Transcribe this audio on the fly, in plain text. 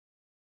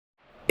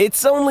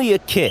It's only a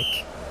kick,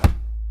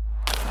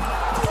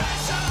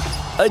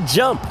 a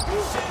jump,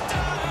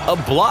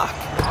 a block.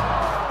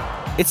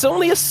 It's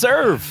only a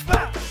serve.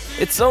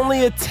 It's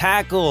only a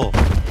tackle,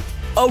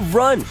 a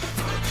run.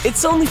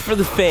 It's only for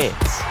the fans.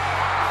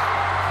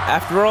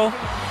 After all,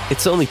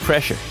 it's only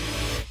pressure.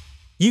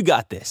 You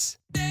got this.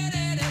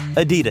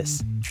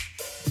 Adidas.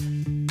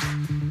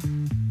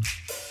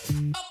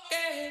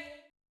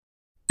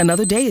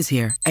 Another day is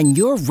here, and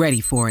you're ready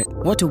for it.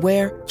 What to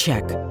wear?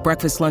 Check.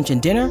 Breakfast, lunch, and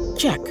dinner?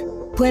 Check.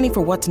 Planning for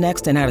what's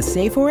next and how to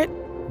save for it?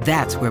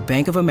 That's where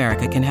Bank of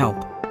America can help.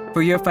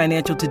 For your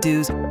financial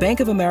to-dos, Bank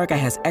of America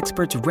has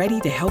experts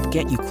ready to help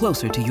get you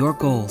closer to your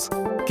goals.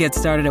 Get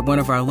started at one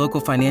of our local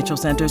financial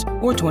centers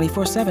or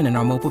 24/7 in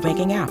our mobile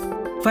banking app.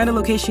 Find a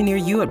location near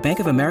you at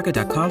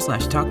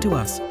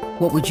bankofamerica.com/talktous.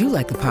 What would you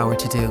like the power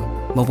to do?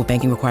 Mobile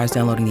banking requires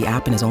downloading the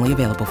app and is only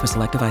available for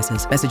select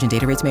devices. Message and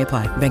data rates may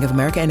apply. Bank of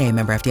America NA,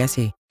 member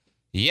FDIC.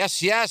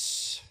 Yes,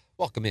 yes.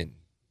 Welcome in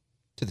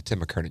to the Tim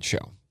McKernan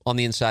Show on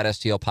the Inside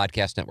STL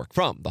Podcast Network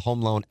from the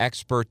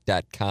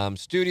HomeLoanExpert.com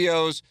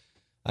studios.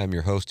 I'm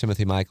your host,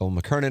 Timothy Michael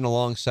McKernan,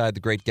 alongside the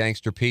great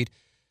Gangster Pete,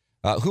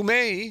 who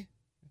may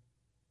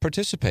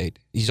participate.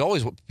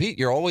 Pete,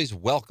 you're always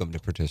welcome to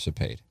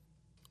participate.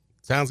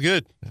 Sounds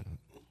good.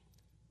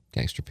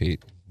 Gangster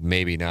Pete,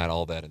 maybe not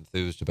all that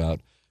enthused about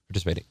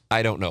participating.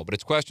 I don't know, but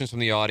it's questions from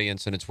the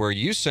audience, and it's where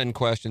you send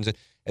questions,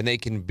 and they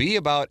can be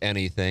about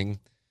anything.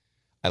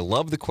 I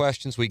love the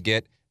questions we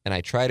get, and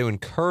I try to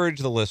encourage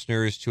the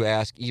listeners to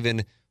ask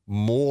even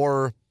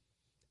more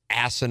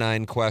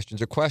asinine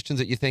questions or questions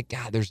that you think,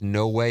 God, there's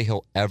no way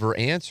he'll ever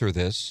answer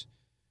this,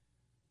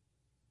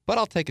 but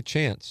I'll take a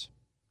chance.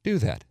 Do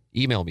that.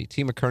 Email me,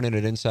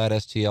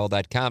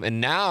 tmckernan@InsideSTL.com.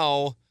 And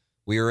now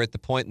we are at the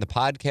point in the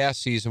podcast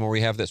season where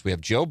we have this. We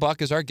have Joe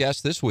Buck as our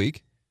guest this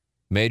week.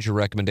 Major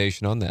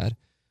recommendation on that.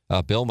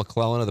 Bill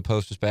McClellan of the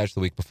Post-Dispatch the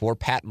week before.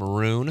 Pat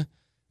Maroon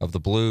of the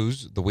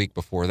Blues the week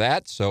before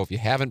that. So if you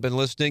haven't been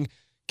listening,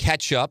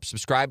 catch up,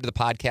 subscribe to the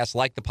podcast,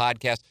 like the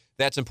podcast.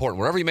 That's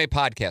important. Wherever you make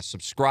podcasts,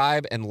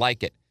 subscribe and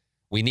like it.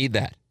 We need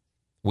that.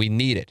 We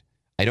need it.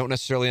 I don't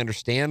necessarily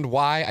understand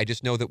why. I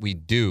just know that we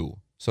do.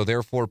 So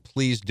therefore,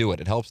 please do it.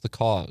 It helps the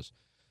cause.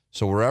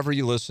 So wherever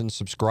you listen,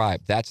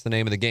 subscribe. That's the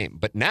name of the game.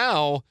 But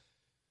now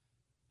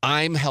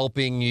I'm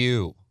helping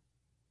you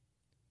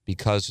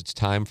because it's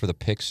time for the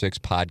Pick Six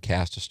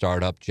podcast to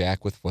start up,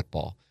 Jack, with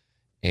football.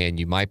 And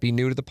you might be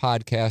new to the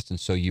podcast, and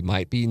so you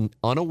might be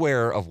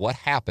unaware of what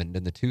happened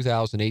in the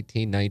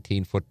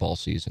 2018-19 football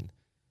season.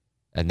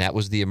 And that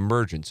was the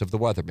emergence of the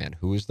weatherman.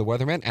 Who is the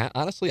weatherman?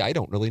 Honestly, I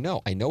don't really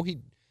know. I know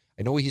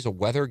he's a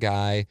weather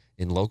guy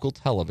in local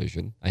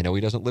television. I know he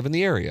doesn't live in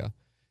the area.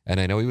 And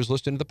I know he was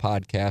listening to the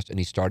podcast, and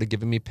he started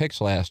giving me picks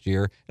last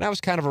year. And I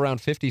was kind of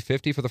around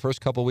 50-50 for the first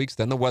couple of weeks.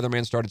 Then the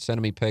weatherman started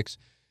sending me picks,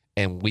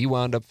 and we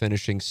wound up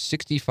finishing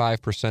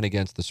 65%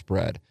 against the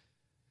spread.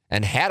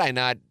 And had I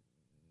not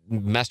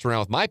messed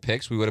around with my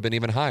picks, we would have been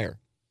even higher.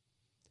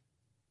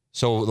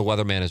 So the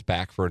weatherman is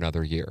back for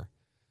another year.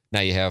 Now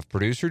you have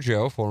producer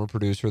Joe, former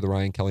producer of the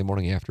Ryan Kelly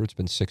Morning After. It's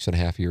been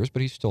 6.5 years,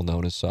 but he's still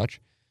known as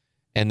such.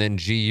 And then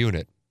G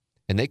Unit.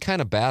 And they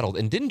kind of battled.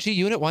 And didn't G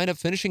Unit wind up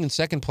finishing in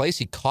second place?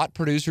 He caught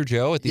producer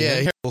Joe at the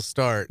end. Yeah, he'll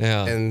start.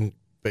 Yeah.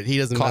 But he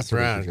doesn't mess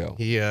around. Joe.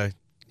 He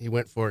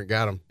went for it and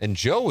got him. And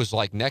Joe was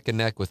like neck and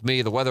neck with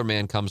me. The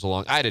weatherman comes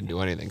along. I didn't do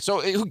anything. So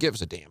who gives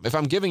a damn? If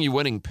I'm giving you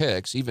winning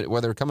picks, even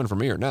whether they're coming from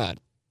me or not,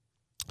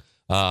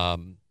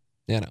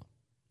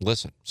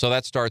 listen. So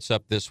that starts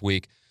up this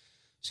week.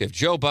 So you have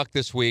Joe Buck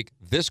this week.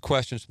 This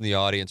question's from the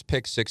audience.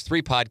 Pick six,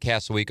 3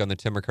 podcasts a week on the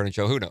Tim McKernan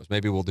Show. Who knows?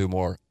 Maybe we'll do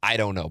more. I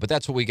don't know. But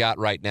that's what we got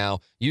right now.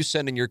 You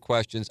send in your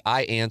questions.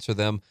 I answer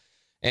them.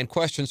 And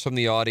questions from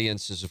the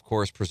audience is, of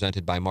course,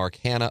 presented by Mark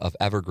Hanna of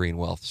Evergreen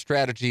Wealth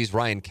Strategies.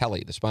 Ryan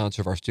Kelly, the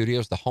sponsor of our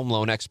studios, the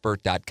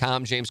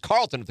HomeLoanExpert.com. James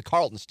Carlton of the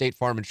Carlton State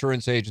Farm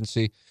Insurance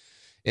Agency.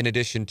 In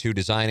addition to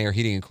Design Air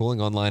Heating and Cooling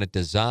online at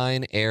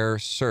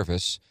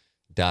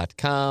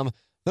DesignAirService.com.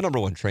 The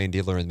 #1 train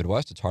dealer in the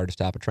Midwest. It's hard to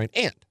stop a train.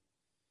 And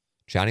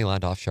Johnny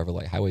Londoff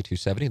Chevrolet, Highway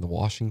 270 and the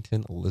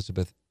Washington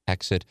Elizabeth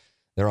exit.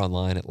 They're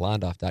online at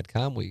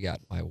Londoff.com. We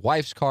got my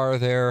wife's car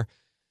there,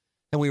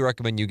 and we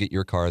recommend you get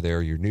your car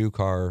there, your new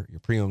car, your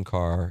pre-owned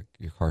car,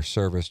 your car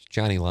serviced.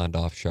 Johnny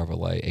Londoff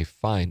Chevrolet, a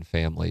fine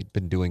family.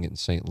 Been doing it in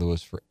St.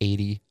 Louis for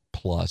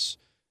 80-plus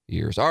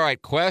years. All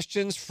right,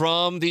 questions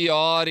from the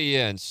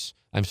audience.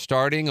 I'm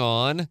starting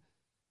on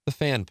the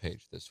fan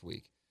page this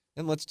week.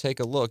 And let's take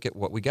a look at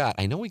what we got.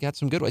 I know we got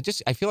some good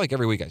ones. I feel like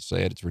every week I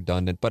say it, it's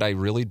redundant, but I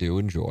really do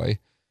enjoy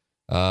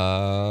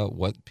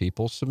what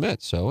people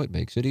submit. So it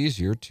makes it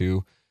easier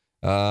to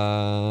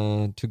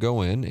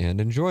go in and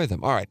enjoy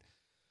them. All right.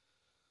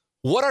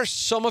 What are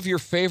some of your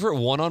favorite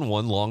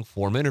one-on-one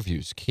long-form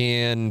interviews?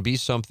 Can be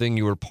something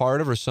you were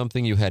part of or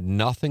something you had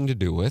nothing to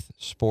do with.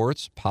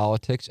 Sports,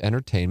 politics,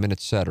 entertainment,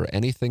 etc.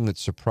 Anything that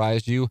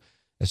surprised you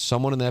as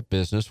someone in that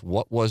business.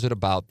 What was it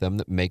about them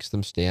that makes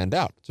them stand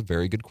out? It's a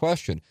very good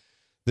question.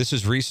 This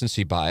is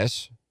recency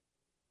bias.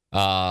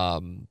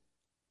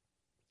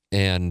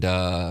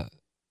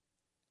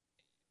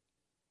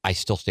 I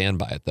still stand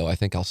by it, though. I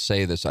think I'll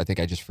say this. I think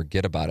I just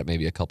forget about it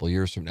maybe a couple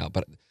years from now.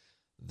 But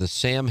the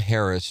Sam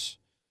Harris,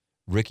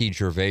 Ricky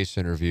Gervais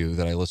interview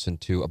that I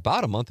listened to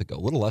about a month ago, a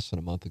little less than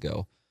a month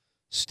ago,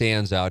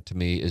 stands out to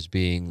me as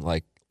being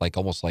like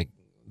almost like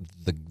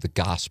the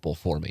gospel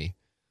for me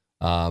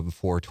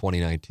for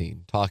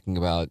 2019. Talking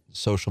about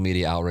social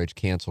media outrage,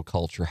 cancel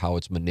culture, how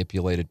it's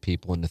manipulated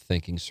people into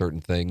thinking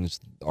certain things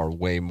are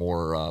way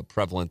more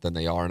prevalent than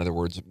they are. In other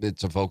words,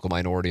 it's a vocal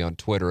minority on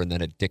Twitter, and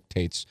then it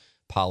dictates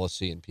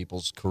policy and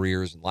people's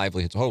careers and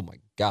livelihoods. Oh, my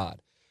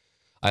God.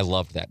 I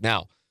loved that.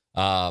 Now,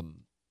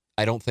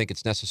 I don't think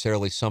it's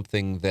necessarily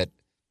something that,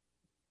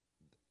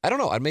 I don't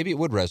know, maybe it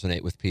would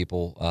resonate with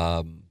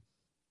people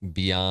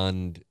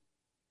beyond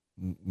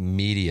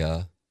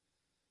media.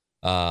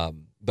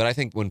 But I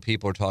think when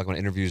people are talking about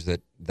interviews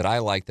that I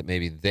like that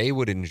maybe they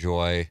would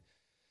enjoy,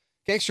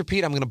 Gangster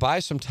Pete, I'm going to buy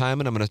some time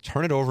and I'm going to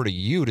turn it over to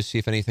you to see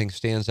if anything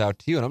stands out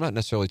to you. And I'm not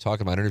necessarily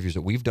talking about interviews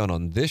that we've done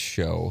on this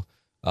show,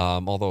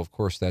 although, of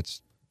course,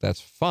 that's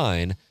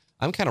fine.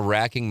 I'm kind of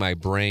racking my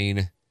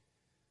brain.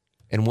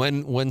 And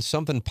when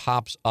something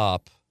pops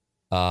up,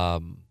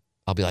 I'll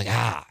be like,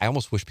 I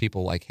almost wish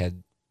people like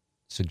had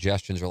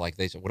suggestions or like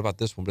they said, what about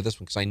this one, but this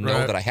one? Because I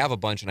know that I have a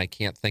bunch and I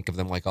can't think of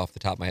them like off the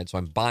top of my head. So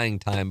I'm buying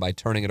time by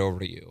turning it over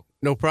to you.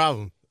 No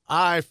problem.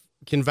 I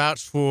can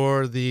vouch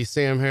for the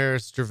Sam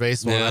Harris Gervais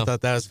one. Yeah, I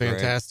thought that was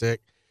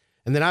fantastic.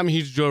 Great. And then I'm a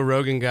huge Joe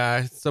Rogan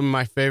guy. Some of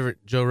my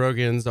favorite Joe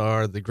Rogans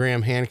are the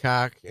Graham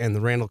Hancock and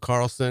the Randall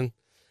Carlson.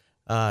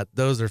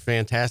 Those are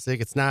fantastic.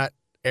 It's not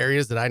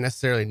areas that I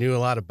necessarily knew a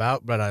lot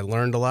about, but I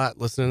learned a lot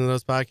listening to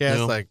those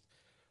podcasts.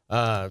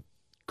 Yeah.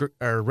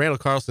 Randall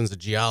Carlson's a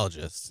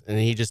geologist, and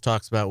he just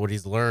talks about what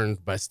he's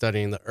learned by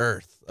studying the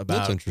earth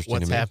about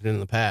what's happened in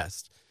the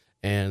past.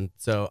 And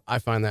so I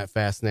find that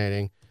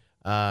fascinating.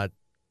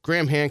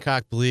 Graham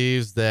Hancock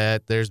believes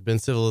that there's been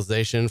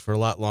civilization for a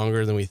lot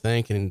longer than we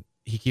think, and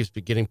he keeps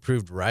getting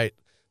proved right.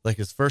 Like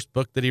his first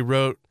book that he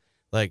wrote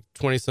like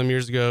 20 some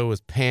years ago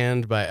was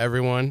panned by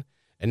everyone.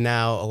 And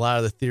now a lot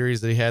of the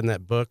theories that he had in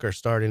that book are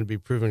starting to be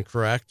proven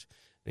correct.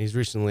 And he's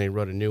recently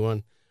wrote a new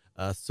one.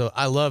 So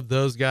I love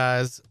those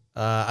guys.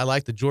 I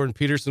like the Jordan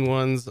Peterson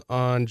ones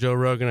on Joe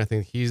Rogan. I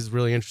think he's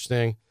really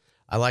interesting.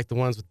 I like the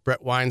ones with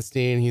Brett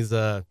Weinstein. He's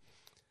a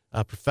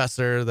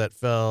professor that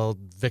fell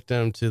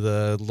victim to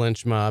the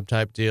lynch mob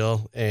type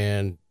deal.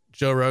 And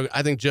Joe Rogan,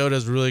 I think Joe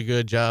does a really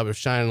good job of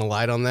shining a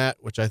light on that,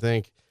 which I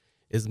think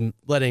is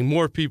letting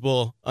more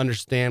people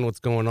understand what's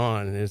going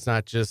on. And it's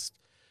not just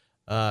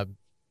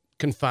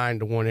confined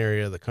to one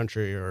area of the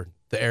country or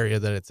the area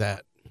that it's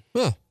at.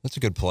 Huh, that's a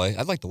good play.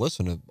 I'd like to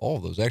listen to all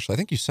of those. Actually, I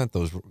think you sent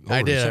those over.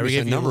 I did. I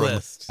gave you a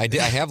list. I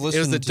did. I have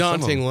listened. It was a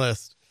daunting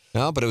list.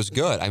 No, but it was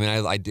good. I mean,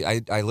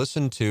 I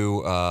listened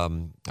to.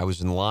 I was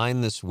in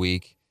line this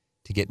week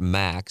to get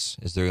Max,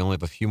 as they only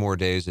have a few more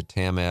days at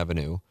Tam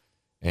Avenue,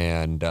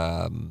 and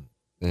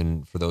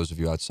for those of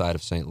you outside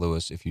of St.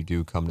 Louis, if you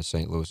do come to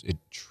St. Louis, it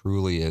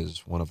truly is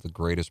one of the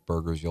greatest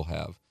burgers you'll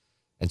have.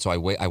 And so I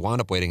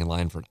wound up waiting in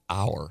line for an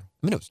hour.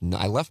 I mean,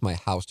 I left my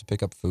house to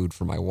pick up food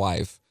for my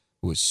wife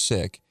who was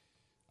sick.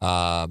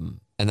 And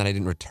then I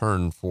didn't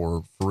return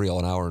for real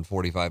an hour and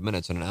 45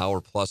 minutes, and an hour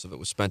plus of it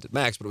was spent at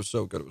Max, but it was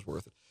so good it was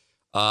worth it.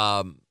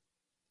 I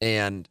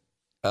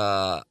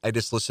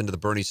just listened to the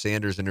Bernie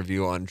Sanders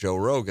interview on Joe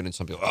Rogan, and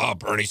some people,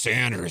 Bernie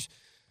Sanders.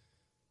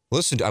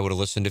 I would have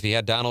listened if he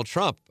had Donald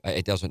Trump.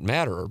 It doesn't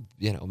matter. Or,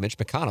 Mitch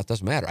McConnell, it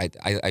doesn't matter.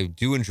 I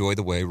do enjoy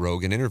the way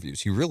Rogan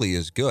interviews. He really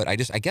is good. I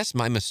guess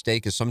my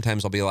mistake is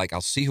sometimes I'll be like,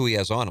 I'll see who he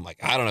has on. I'm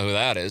like, I don't know who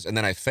that is. And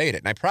then I fade it.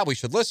 And I probably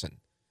should listen.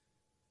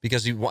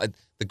 Because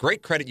the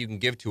great credit you can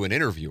give to an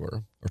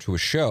interviewer or to a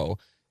show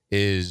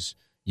is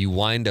you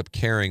wind up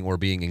caring or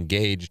being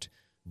engaged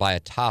by a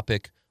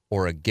topic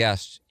or a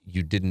guest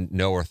you didn't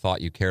know or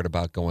thought you cared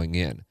about going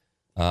in.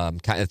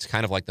 It's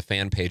kind of like the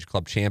Fan Page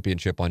Club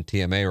Championship on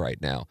TMA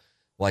right now.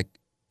 Like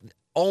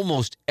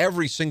almost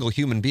every single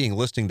human being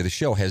listening to the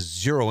show has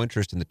zero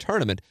interest in the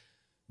tournament,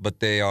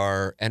 but they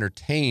are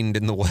entertained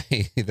in the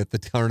way that the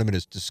tournament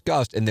is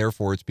discussed, and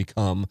therefore it's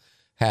become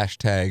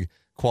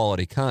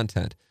 #quality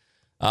content.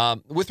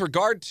 With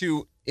regard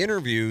to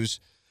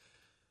interviews,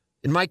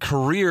 in my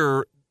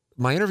career,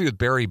 my interview with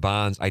Barry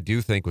Bonds, I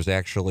do think was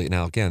actually,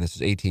 now again, this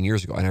is 18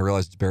 years ago, and I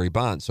realized it's Barry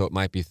Bonds, so it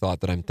might be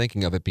thought that I'm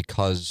thinking of it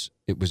because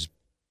it was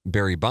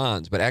Barry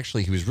Bonds, but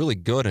actually he was really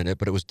good in it,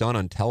 but it was done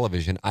on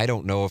television. I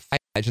don't know if, I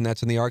imagine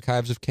that's in the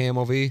archives of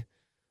KMOV,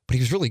 but he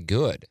was really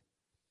good,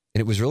 and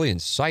it was really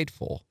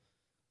insightful.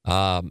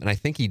 And I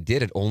think he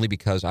did it only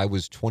because I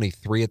was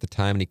 23 at the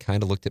time, and he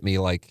kind of looked at me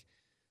like,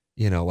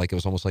 like it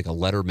was almost like a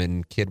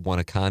Letterman kid won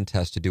a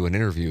contest to do an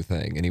interview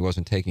thing, and he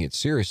wasn't taking it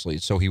seriously.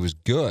 So he was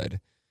good.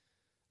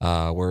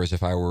 Whereas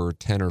if I were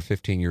 10 or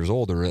 15 years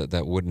older,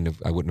 I wouldn't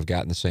have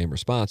gotten the same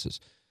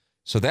responses.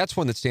 So that's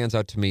one that stands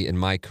out to me in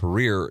my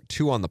career.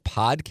 Two on the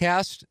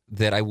podcast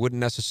that I wouldn't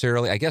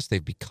necessarily, I guess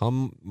they've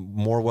become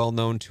more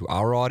well-known to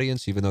our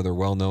audience, even though they're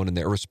well-known in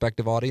their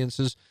respective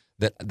audiences,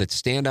 that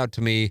stand out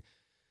to me.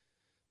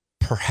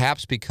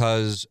 Perhaps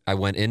because I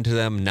went into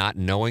them not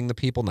knowing the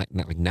people, not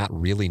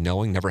really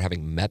knowing, never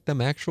having met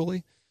them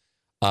actually.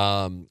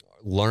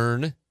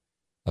 Learn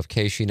of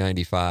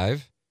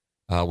KC95.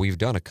 We've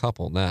done a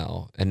couple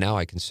now, and now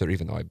I consider,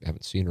 even though I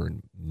haven't seen her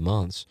in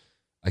months,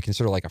 I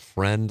consider like a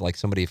friend, like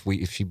somebody.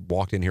 If she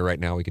walked in here right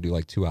now, we could do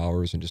like 2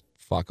 hours and just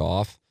fuck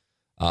off.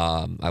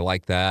 I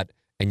like that.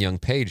 And Young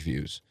Page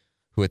Views,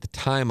 who at the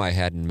time I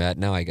hadn't met.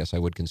 Now I guess I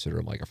would consider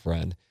him like a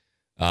friend.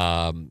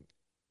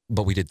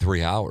 But we did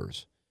 3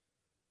 hours,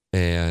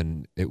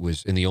 and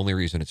the only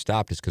reason it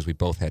stopped is because we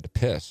both had to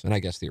piss. And I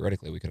guess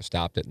theoretically we could have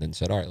stopped it and then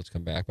said, all right, let's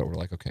come back. But we're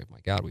like, okay, my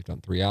God, we've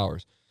done 3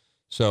 hours.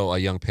 So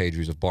Young Page,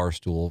 who's of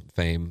Barstool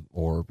fame,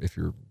 or if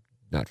you're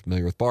not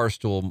familiar with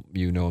Barstool,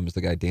 you know him as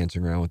the guy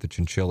dancing around with the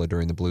chinchilla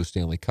during the Blue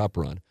Stanley Cup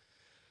run.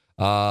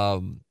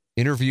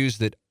 Interviews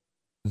that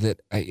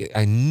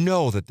I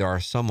know that there are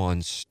some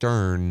on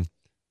Stern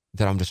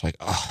that I'm just like,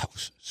 oh, that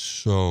was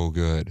so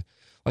good.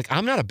 Like,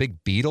 I'm not a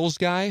big Beatles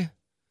guy,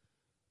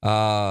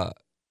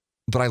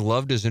 but I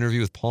loved his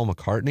interview with Paul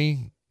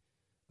McCartney,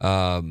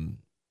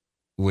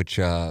 which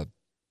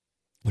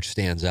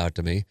stands out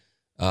to me.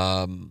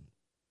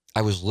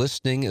 I was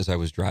listening as I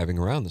was driving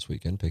around this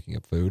weekend, picking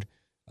up food,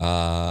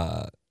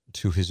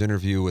 to his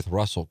interview with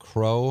Russell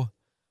Crowe,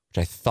 which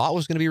I thought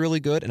was going to be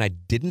really good, and I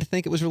didn't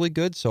think it was really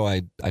good, so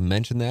I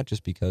mentioned that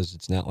just because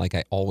it's not like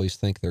I always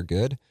think they're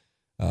good.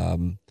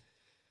 And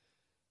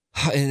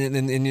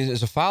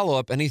as a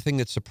follow-up, anything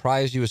that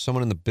surprised you as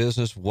someone in the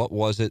business, what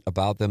was it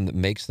about them that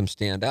makes them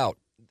stand out?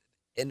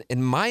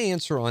 And my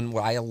answer on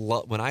what I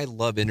love when I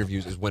love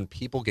interviews is when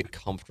people get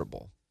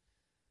comfortable.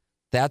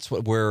 That's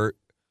where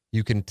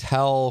you can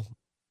tell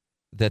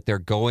that they're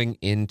going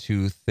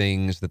into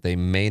things that they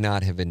may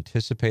not have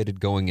anticipated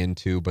going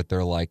into, but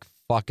they're like,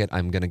 fuck it,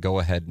 I'm going to go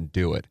ahead and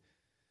do it.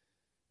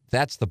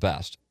 That's the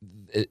best.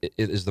 It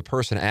is the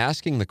person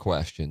asking the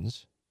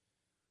questions.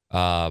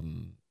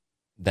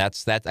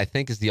 That I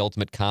think is the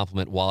ultimate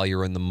compliment while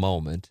you're in the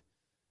moment.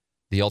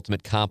 The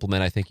ultimate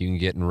compliment I think you can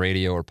get in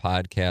radio or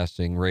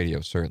podcasting,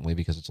 radio certainly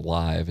because it's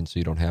live and so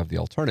you don't have the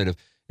alternative,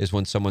 is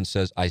when someone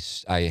says, I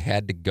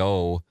had to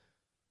go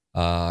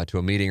to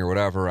a meeting or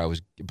whatever,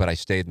 but I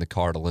stayed in the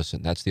car to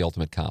listen. That's the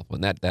ultimate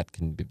compliment. That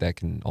can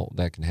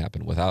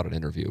happen without an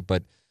interview.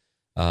 But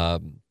you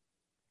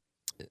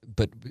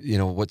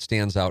know what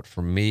stands out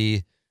for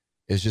me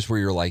is just where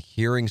you're like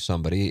hearing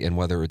somebody, and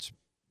whether it's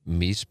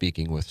me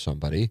speaking with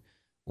somebody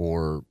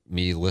or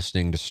me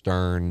listening to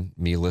Stern,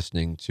 me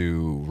listening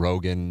to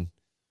Rogan,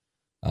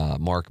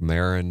 Mark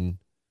Maron,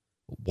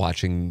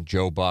 watching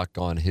Joe Buck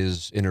on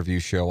his interview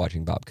show,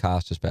 watching Bob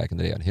Costas back in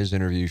the day on his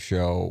interview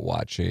show,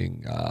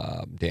 watching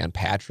Dan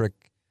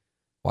Patrick,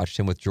 watched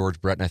him with George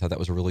Brett, and I thought that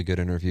was a really good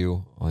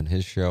interview on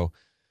his show,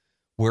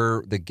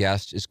 where the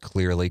guest is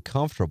clearly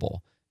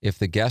comfortable. If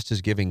the guest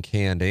is giving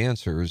canned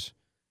answers,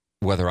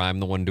 whether I'm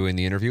the one doing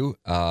the interview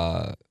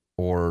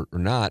or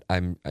not,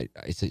 I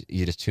say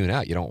you just tune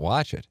out. You don't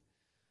watch it.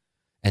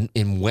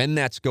 And when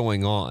that's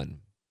going on,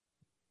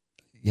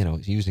 you know,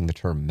 using the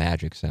term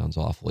magic sounds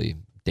awfully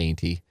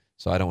dainty,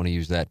 so I don't want to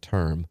use that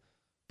term.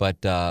 But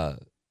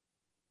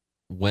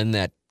when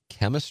that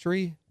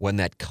chemistry, when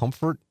that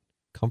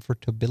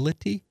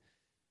comfortability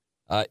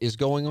is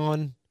going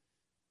on,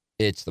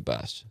 it's the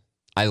best.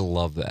 I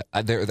love that.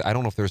 I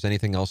don't know if there's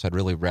anything else I'd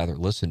really rather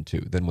listen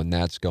to than when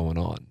that's going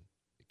on.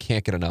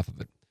 Can't get enough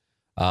of it.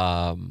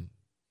 And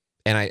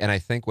I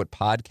think what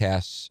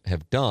podcasts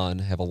have done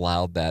have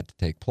allowed that to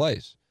take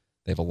place.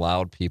 They've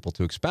allowed people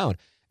to expound.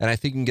 And I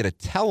think you can get a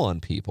tell on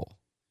people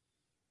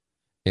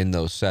in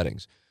those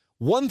settings.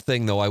 One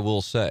thing, though, I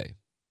will say,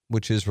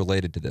 which is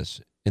related to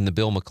this, in the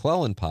Bill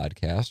McClellan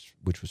podcast,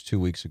 which was 2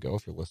 weeks ago,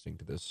 if you're listening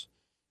to this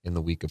in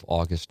the week of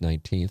August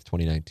 19th,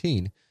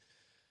 2019,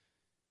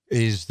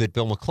 is that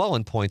Bill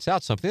McClellan points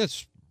out something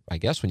that's, I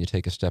guess, when you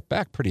take a step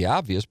back, pretty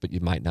obvious, but you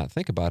might not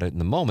think about it in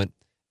the moment.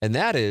 And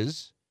that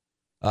is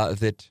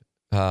that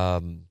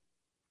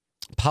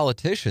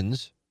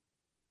politicians,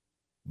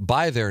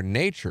 by their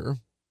nature,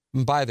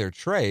 by their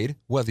trade,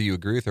 whether you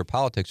agree with their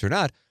politics or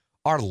not,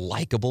 are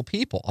likable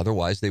people.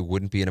 Otherwise, they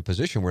wouldn't be in a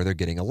position where they're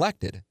getting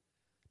elected.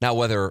 Now,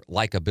 whether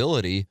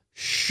likability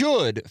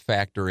should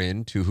factor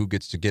into who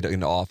gets to get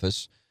into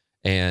office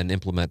and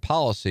implement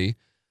policy,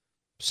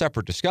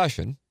 separate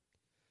discussion,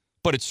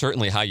 but it's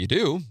certainly how you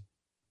do.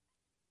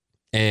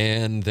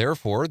 And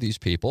therefore, these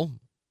people,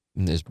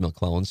 as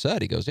McClellan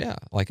said, he goes, yeah,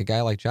 like a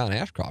guy like John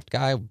Ashcroft,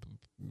 guy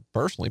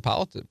personally,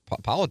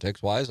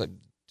 politics-wise, I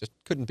just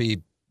couldn't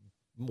be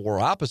more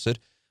opposite,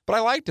 but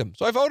I liked him,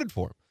 so I voted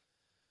for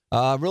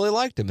him. Really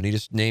liked him, and he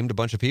just named a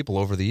bunch of people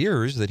over the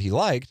years that he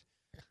liked.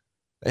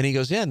 And he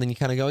goes, yeah, and then you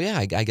kind of go, yeah,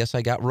 I guess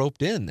I got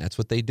roped in. That's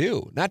what they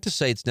do. Not to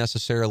say it's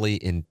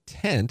necessarily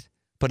intent,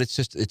 but it's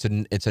just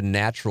it's a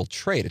natural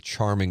trait, a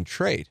charming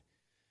trait.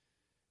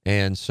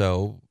 And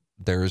so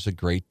there's a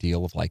great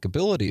deal of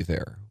likability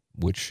there,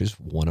 which is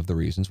one of the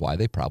reasons why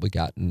they probably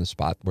got in the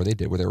spot where they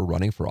did, where they were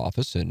running for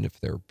office. And if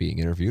they're being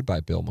interviewed by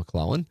Bill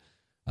McClellan,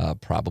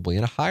 probably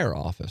in a higher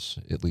office,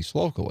 at least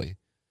locally.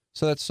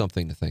 So that's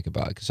something to think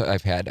about, because I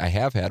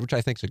have had, which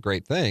I think is a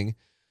great thing,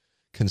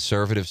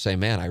 conservatives say,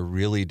 man, I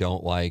really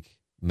don't like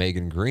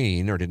Megan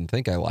Green, or didn't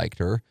think I liked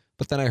her,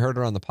 But then I heard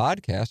her on the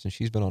podcast, and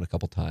she's been on a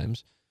couple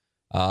times.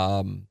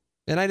 And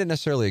I didn't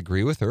necessarily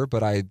agree with her,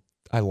 but I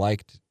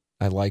liked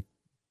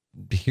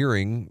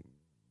hearing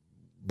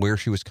where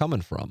she was coming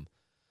from.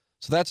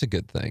 So that's a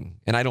good thing.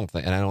 And I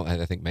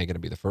think Megan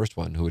would be the first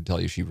one who would tell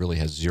you she really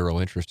has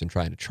zero interest in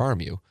trying to charm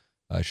you.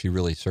 She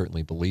really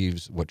certainly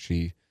believes what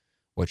she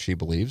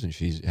believes, and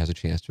she has a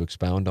chance to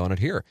expound on it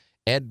here.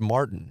 Ed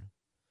Martin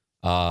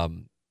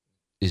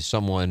is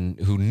someone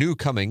who knew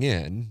coming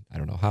in, I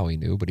don't know how he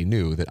knew, but he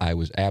knew that I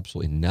was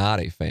absolutely not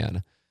a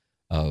fan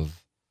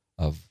of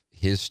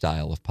his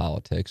style of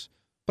politics,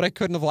 but I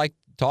couldn't have liked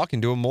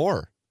talking to him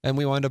more. And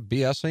we wound up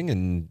BSing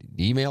and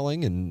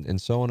emailing and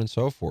so on and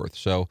so forth.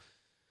 So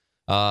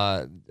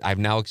I've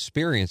now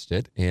experienced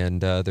it,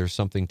 and there's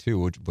something, too,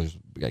 which was,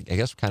 I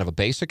guess, kind of a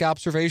basic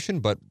observation,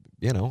 but,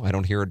 I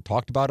don't hear it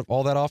talked about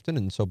all that often,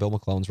 and so Bill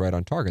McClellan's right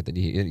on target, that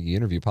you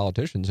interview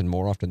politicians, and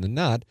more often than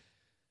not,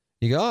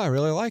 you go, I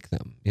really like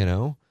them,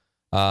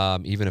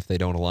 even if they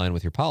don't align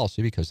with your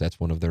policy, because that's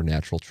one of their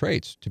natural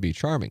traits, to be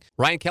charming.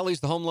 Ryan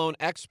Kelly's the home loan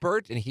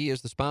expert, and he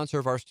is the sponsor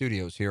of our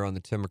studios here on the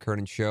Tim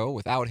McKernan Show.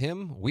 Without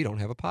him, we don't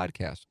have a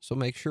podcast, so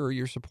make sure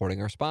you're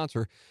supporting our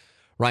sponsor,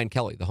 Ryan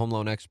Kelly,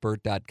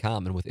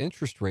 thehomeloanexpert.com. And with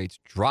interest rates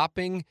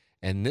dropping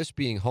and this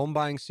being home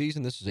buying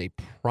season, this is a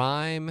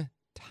prime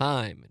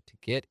time to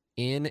get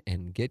in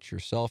and get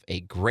yourself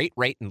a great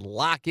rate and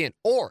lock in.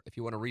 Or if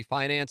you want to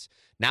refinance,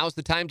 now's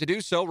the time to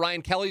do so.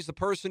 Ryan Kelly's the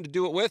person to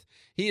do it with.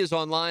 He is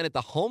online at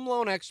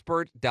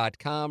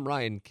thehomeloanexpert.com.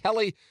 Ryan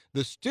Kelly,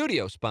 the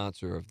studio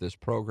sponsor of this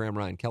program.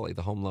 Ryan Kelly,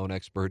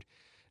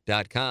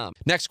 thehomeloanexpert.com.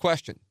 Next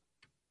question.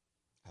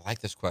 I like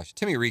this question.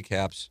 Timmy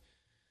recaps.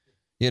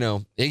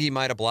 Iggy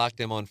might have blocked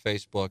him on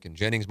Facebook, and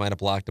Jennings might have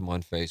blocked him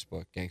on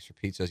Facebook. Gangster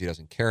Pete says he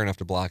doesn't care enough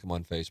to block him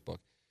on Facebook.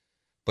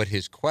 But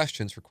his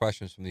questions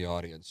from the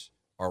audience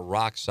are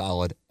rock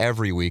solid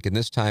every week. And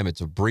this time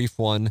it's a brief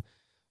one,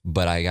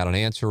 but I got an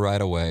answer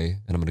right away.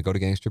 And I'm going to go to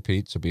Gangster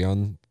Pete, so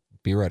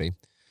be ready.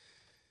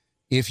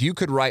 If you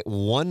could write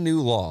one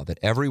new law that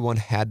everyone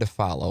had to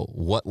follow,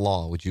 what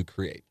law would you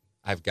create?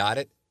 I've got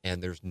it,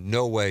 and there's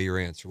no way your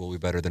answer will be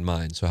better than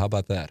mine. So how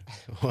about that?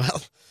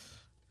 Well,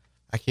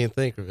 I can't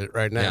think of it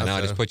right now. Yeah, no,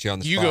 I just put you on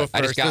the spot. You go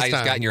first I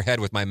just got in your head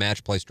with my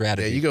match play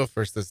strategy. Yeah, you go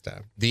first this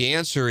time. The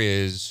answer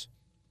is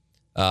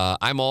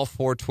I'm all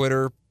for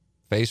Twitter,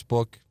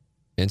 Facebook,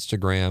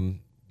 Instagram,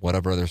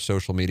 whatever other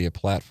social media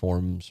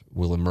platforms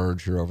will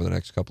emerge here over the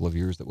next couple of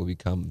years that will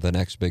become the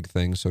next big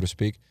thing, so to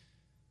speak.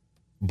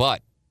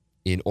 But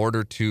in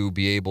order to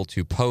be able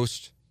to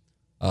post,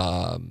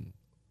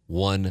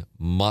 one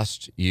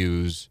must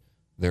use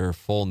their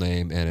full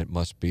name, and it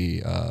must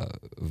be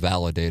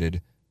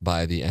validated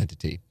by the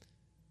entity.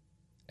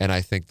 And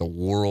I think the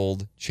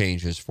world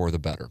changes for the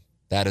better.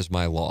 That is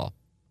my law.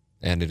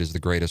 And it is the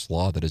greatest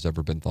law that has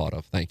ever been thought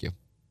of. Thank you.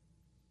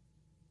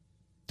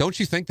 Don't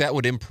you think that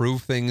would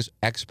improve things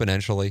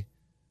exponentially?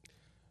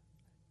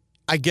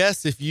 I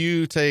guess if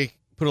you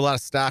put a lot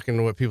of stock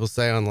into what people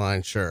say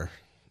online, sure.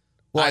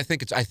 Well, I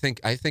think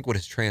what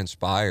has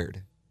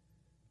transpired,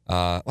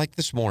 like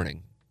this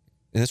morning,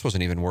 and this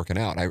wasn't even working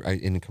out. I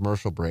in a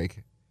commercial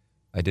break,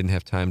 I didn't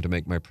have time to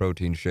make my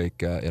protein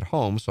shake at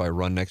home, so I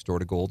run next door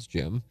to Gold's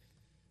Gym,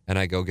 and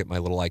I go get my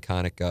little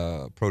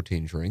iconic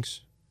protein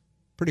drinks.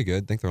 Pretty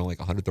good. I think they're only like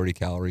 130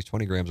 calories,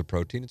 20 grams of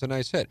protein. It's a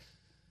nice hit.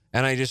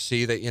 And I just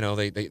see that,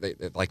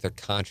 they like they're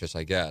conscious,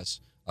 I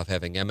guess, of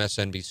having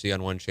MSNBC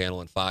on one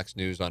channel and Fox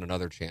News on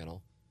another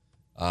channel,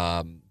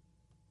 along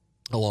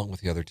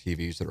with the other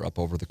TVs that are up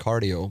over the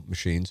cardio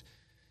machines.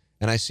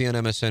 And I see on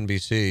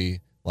MSNBC,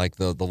 like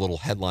the little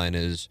headline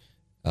is,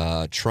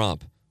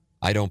 Trump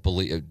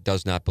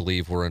does not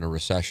believe we're in a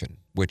recession,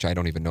 which I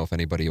don't even know if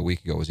anybody a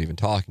week ago was even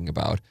talking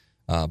about.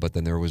 But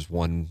then there was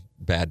one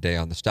bad day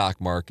on the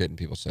stock market, and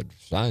people said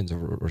signs of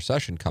a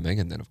recession coming.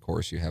 And then, of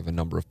course, you have a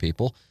number of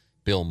people,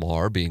 Bill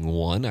Maher being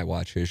one. I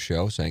watch his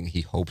show, saying he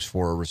hopes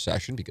for a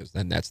recession because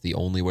then that's the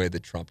only way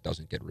that Trump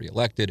doesn't get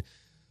reelected.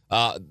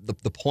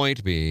 The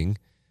point being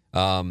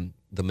the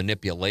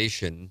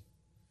manipulation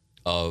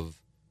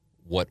of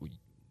what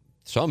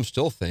some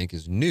still think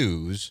is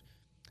news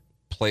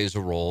plays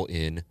a role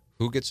in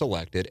who gets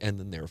elected and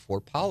then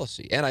therefore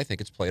policy. And I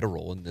think it's played a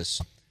role in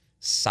this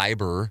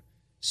cyber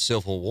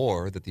civil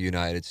war that the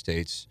United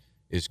States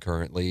is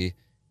currently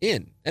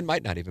in and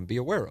might not even be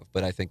aware of.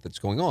 But I think that's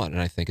going on.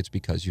 And I think it's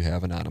because you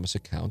have anonymous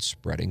accounts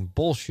spreading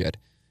bullshit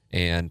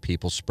and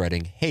people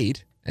spreading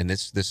hate. And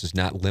this is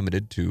not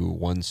limited to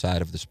one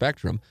side of the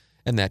spectrum.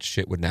 And that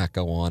shit would not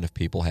go on if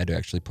people had to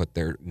actually put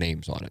their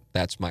names on it.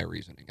 That's my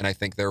reasoning. And I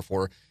think,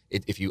 therefore,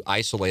 if you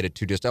isolate it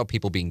to just,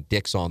 people being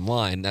dicks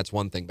online, that's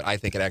one thing. But I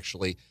think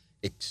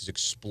it's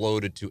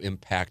exploded to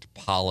impact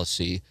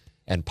policy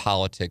and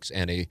politics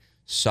and a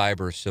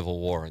cyber civil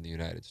war in the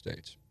United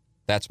States.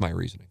 That's my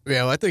reasoning.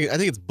 Yeah, well, I think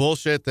it's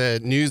bullshit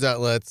that news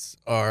outlets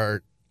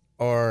are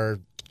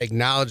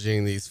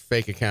acknowledging these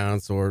fake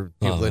accounts or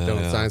people that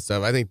don't sign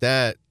stuff. I think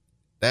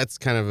that's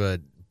kind of a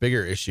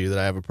bigger issue that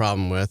I have a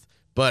problem with.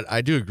 But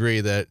I do agree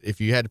that if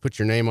you had to put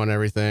your name on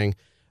everything,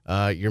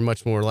 you're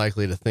much more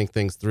likely to think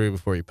things through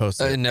before you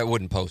post it. And that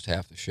wouldn't post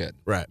half the shit.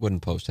 Right.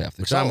 Wouldn't post half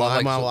the Which shit.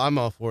 I'm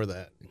all for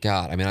that.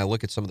 God, I mean, I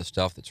look at some of the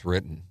stuff that's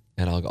written,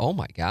 and I'll go, oh,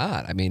 my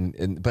God. I mean,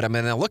 I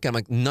look at it, I'm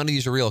like, none of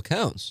these are real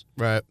accounts.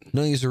 Right.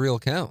 None of these are real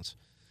accounts.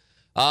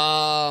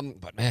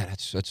 But, man,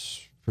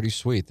 that's pretty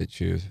sweet that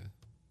you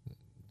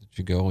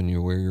go and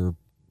you wear your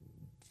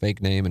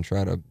fake name and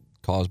try to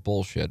cause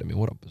bullshit. I mean,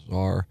 what a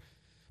bizarre.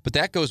 But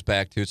that goes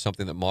back to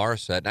something that Mara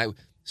said. And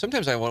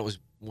sometimes I want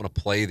to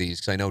play these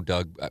because I know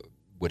Doug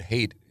would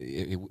hate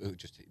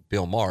just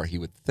Bill Maher. He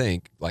would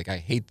think, like, I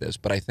hate this.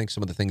 But I think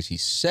some of the things he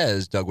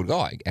says, Doug would go,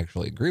 I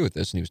actually agree with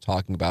this. And he was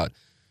talking about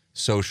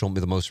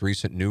the most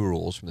recent new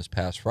rules from this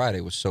past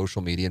Friday was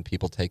social media and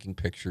people taking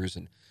pictures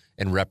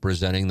and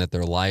representing that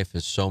their life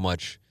is so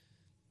much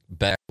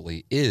better than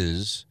it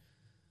is.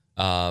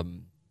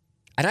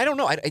 And I don't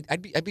know.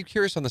 I'd be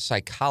curious on the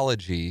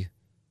psychology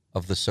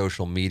of the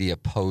social media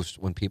post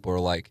when people are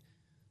like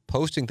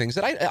posting things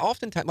that I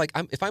oftentimes like.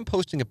 If I'm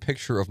posting a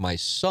picture of my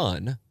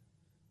son,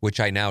 which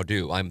I now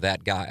do, I'm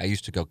that guy. I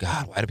used to go,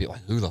 God, why do people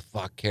like, who the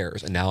fuck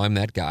cares? And now I'm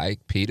that guy.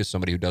 Pete is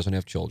somebody who doesn't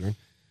have children.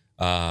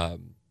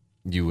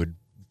 You would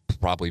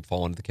probably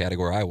fall into the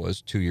category I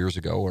was 2 years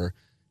ago, or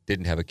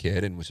didn't have a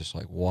kid and was just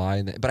like,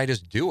 why? But I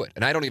just do it,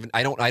 and I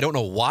don't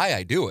know why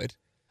I do it.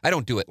 I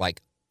don't do it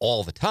like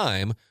all the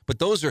time, but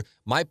those are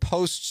my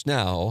posts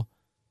now.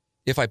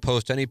 If I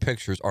post any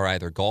pictures, are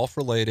either golf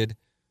related,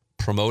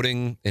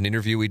 promoting an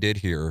interview we did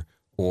here,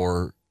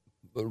 or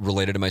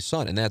related to my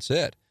son, and that's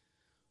it.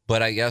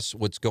 But I guess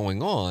what's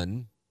going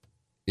on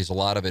is a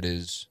lot of it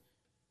is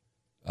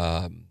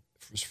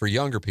for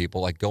younger people,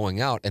 like going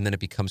out, and then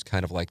it becomes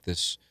kind of like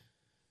this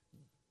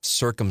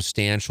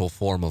circumstantial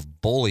form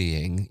of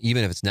bullying,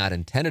 even if it's not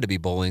intended to be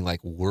bullying, like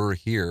we're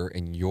here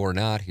and you're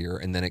not here,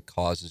 and then it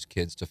causes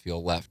kids to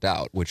feel left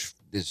out, which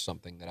is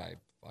something that I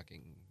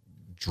fucking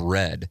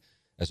dread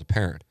as a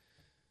parent.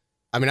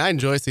 I mean, I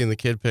enjoy seeing the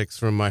kid pics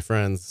from my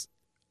friends.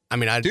 I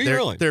mean,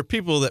 there are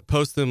people that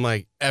post them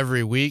like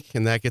every week,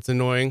 and that gets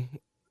annoying.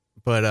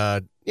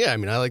 But yeah, I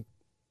mean, I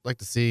like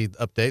to see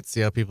updates,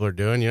 see how people are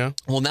doing, you know?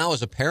 Well, now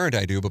as a parent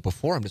I do, but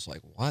before I'm just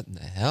like, what in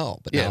the hell?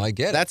 But yeah, now I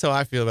get it. That's how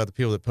I feel about the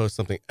people that post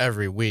something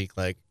every week,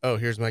 like, oh,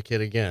 here's my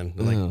kid again.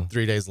 And like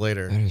 3 days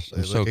later, I'm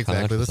they so look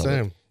exactly the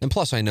same. And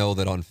plus I know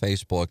that on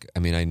Facebook, I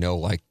mean, I know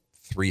like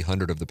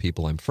 300 of the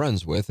people I'm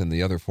friends with, and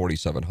the other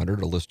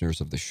 4,700 are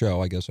listeners of the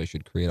show. I guess I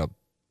should create a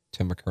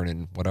Tim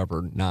McKernan,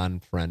 whatever,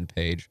 non-friend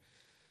page.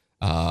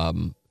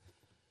 But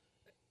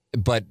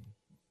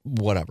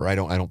whatever, I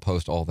don't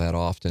post all that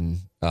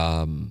often,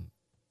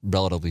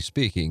 relatively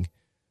speaking,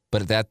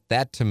 but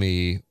that to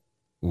me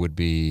would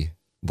be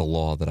the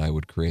law that I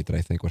would create that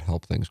I think would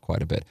help things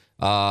quite a bit.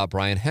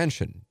 Brian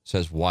Henshin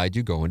says, why'd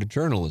you go into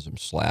journalism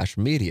 /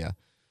 media?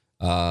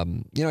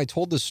 I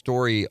told this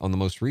story on the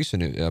most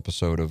recent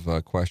episode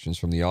of Questions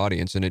from the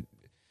Audience, and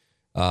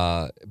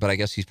but I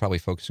guess he's probably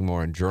focusing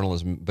more on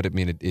journalism, but I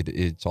mean,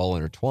 it's all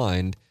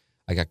intertwined.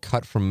 I got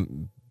cut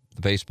from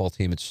the baseball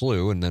team at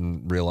SLU and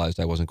then realized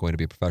I wasn't going to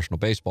be a professional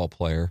baseball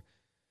player.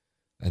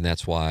 And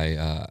that's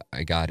why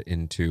I got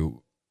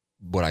into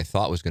what I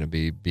thought was going to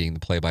be being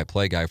the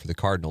play-by-play guy for the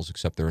Cardinals,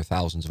 except there are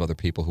thousands of other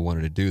people who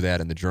wanted to do that.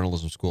 And the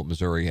journalism school at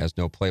Missouri has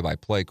no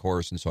play-by-play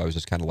course. And so I was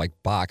just kind of like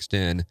boxed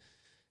in.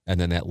 And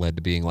then that led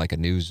to being like a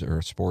news or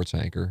a sports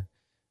anchor,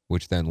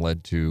 which then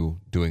led to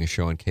doing a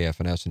show on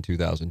KFNS in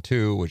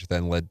 2002, which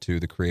then led to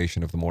the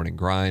creation of The Morning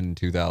Grind in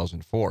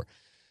 2004.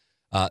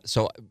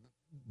 So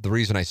the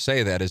reason I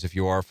say that is if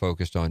you are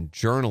focused on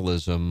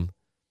journalism,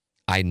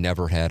 I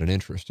never had an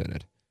interest in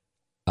it.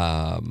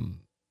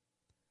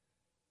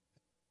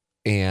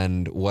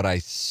 And what I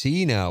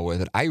see now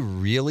with it, I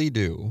really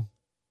do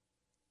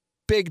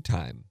big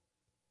time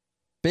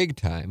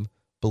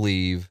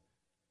believe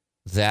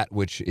that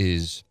which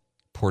is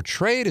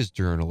portrayed as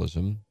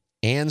journalism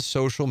and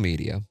social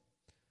media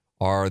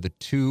are the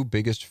two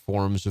biggest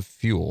forms of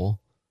fuel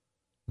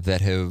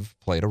that have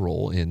played a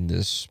role in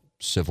this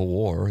civil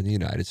war in the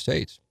United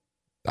States.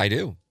 I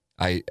do.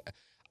 I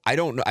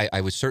don't know.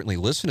 I would certainly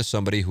listen to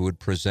somebody who would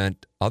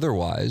present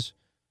otherwise,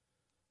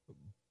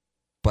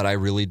 but I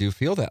really do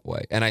feel that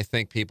way. And I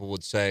think people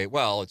would say,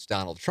 well, it's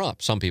Donald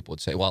Trump. Some people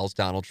would say, well, it's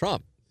Donald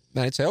Trump.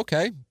 And I'd say,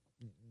 okay,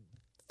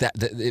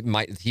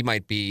 he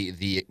might be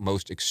the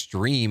most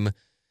extreme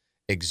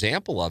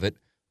example of it,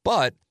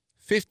 but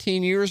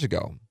 15 years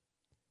ago,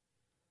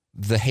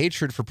 the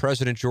hatred for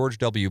President George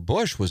W.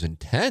 Bush was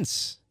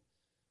intense.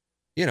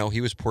 You know,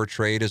 he was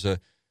portrayed as a,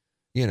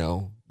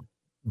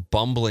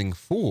 bumbling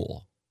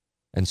fool.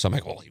 And some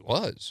like, well, he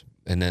was.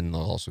 And then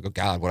they'll also go,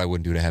 God, what I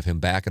wouldn't do to have him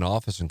back in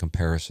office in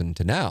comparison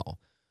to now.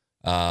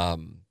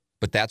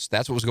 But that's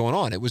what was going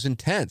on. It was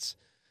intense.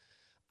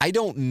 I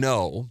don't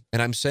know,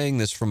 and I'm saying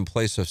this from a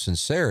place of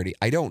sincerity,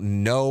 I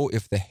don't know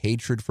if the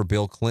hatred for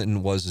Bill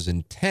Clinton was as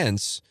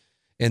intense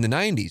in the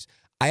 90s.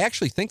 I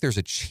actually think there's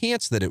a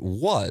chance that it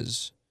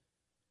was,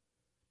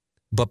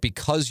 but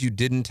because you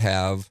didn't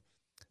have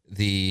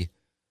the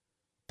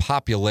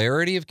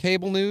popularity of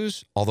cable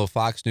news, although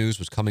Fox News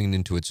was coming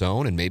into its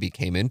own and maybe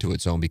came into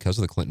its own because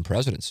of the Clinton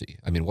presidency.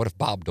 I mean, what if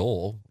Bob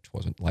Dole, which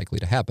wasn't likely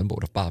to happen, but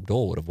what if Bob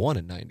Dole would have won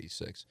in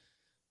 96?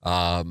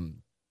 I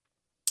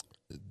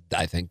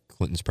think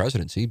Clinton's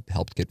presidency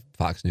helped get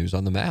Fox News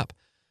on the map.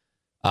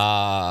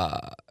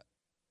 I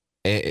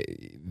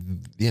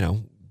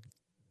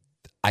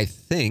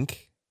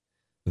think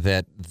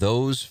that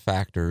those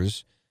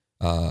factors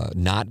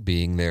not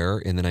being there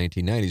in the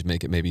 1990s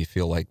make it maybe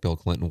feel like Bill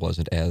Clinton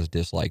wasn't as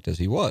disliked as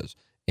he was.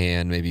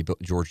 And maybe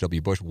George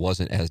W. Bush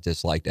wasn't as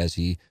disliked as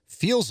he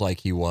feels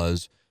like he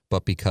was,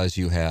 but because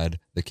you had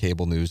the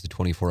cable news, the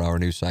 24-hour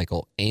news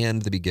cycle,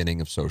 and the beginning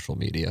of social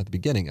media, the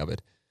beginning of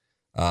it,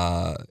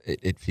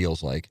 it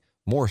feels like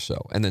more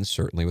so. And then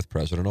certainly with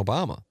President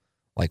Obama.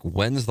 Like,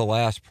 when's the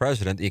last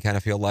president that you kind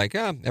of feel like,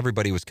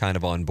 everybody was kind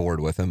of on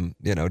board with him,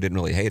 didn't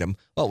really hate him?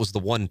 Well, it was the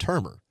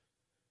one-termer,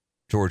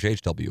 George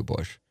H.W.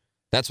 Bush.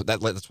 That's what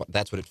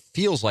it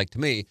feels like to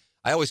me.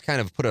 I always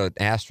kind of put an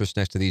asterisk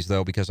next to these,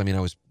 though, because, I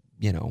was,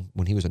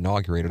 when he was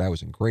inaugurated, I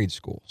was in grade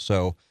school.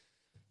 So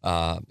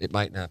it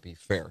might not be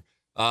fair.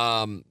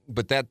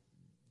 But that,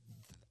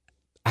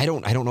 I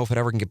don't know if it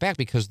ever can get back,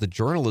 because the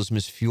journalism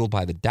is fueled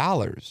by the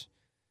dollars.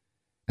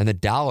 And the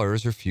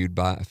dollars are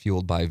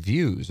fueled by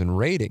views and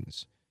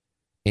ratings.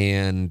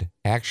 And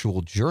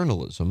actual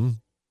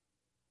journalism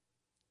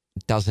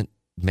doesn't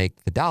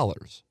make the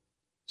dollars.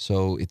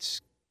 So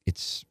it's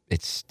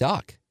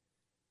stuck.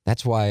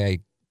 That's why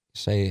I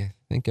say, I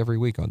think every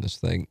week on this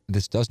thing,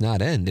 this does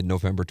not end in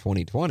November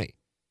 2020.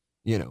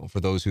 For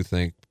those who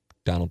think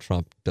Donald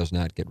Trump does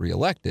not get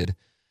reelected,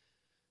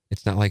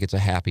 it's not like it's a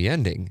happy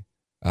ending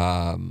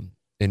in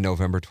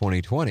November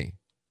 2020.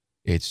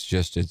 It's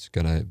just, if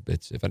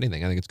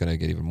anything, I think it's going to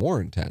get even more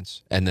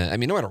intense. And then,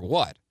 no matter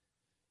what,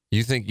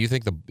 you think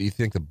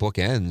the book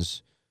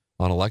ends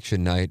on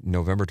election night,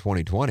 November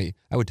 2020,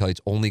 I would tell you it's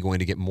only going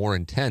to get more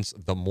intense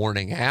the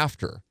morning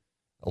after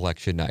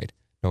election night,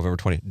 November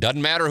 20th.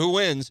 Doesn't matter who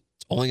wins,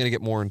 it's only going to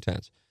get more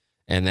intense.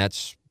 And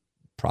that's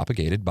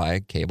propagated by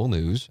cable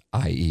news,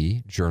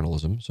 i.e.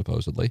 journalism,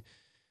 supposedly,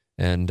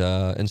 and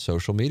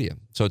social media.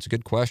 So it's a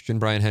good question,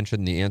 Brian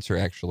Henson. The answer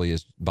actually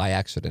is by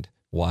accident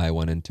why I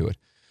went into it.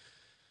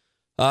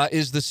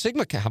 Is the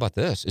Sigma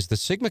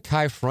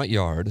Chi front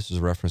yard, this is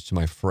a reference to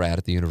my frat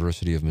at the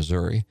University of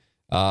Missouri,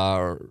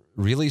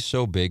 really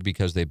so big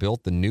because they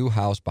built the new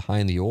house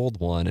behind the old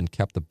one and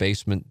kept the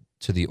basement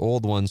to the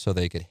old one so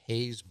they could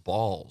haze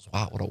balls?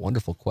 Wow, what a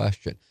wonderful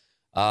question.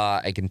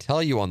 I can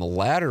tell you on the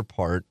latter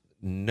part,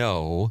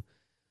 no.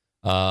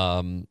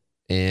 And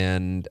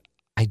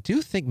I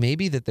do think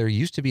maybe that there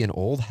used to be an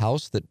old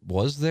house that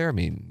was there.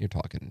 You're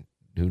talking,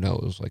 who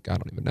knows, I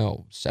don't even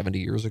know, 70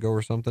 years ago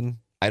or something?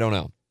 I don't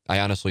know. I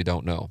honestly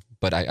don't know.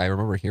 But I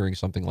remember hearing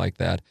something like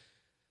that.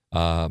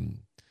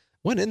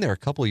 Went in there a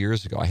couple of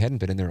years ago. I hadn't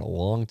been in there in a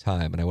long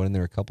time, and I went in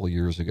there a couple of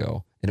years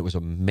ago, and it was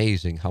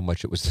amazing how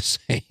much it was the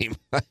same.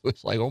 I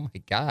was like, oh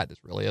my God,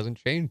 this really hasn't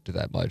changed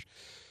that much.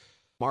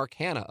 Mark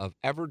Hanna of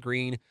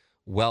Evergreen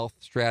Wealth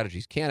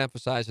Strategies. Can't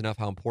emphasize enough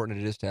how important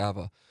it is to have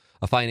a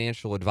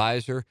financial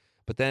advisor.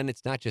 But then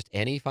it's not just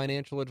any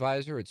financial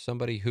advisor. It's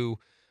somebody who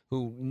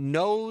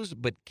knows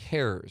but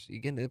cares.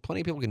 Again,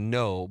 plenty of people can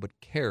know but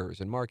cares.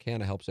 And Mark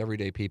Hanna helps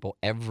everyday people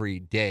every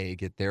day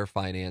get their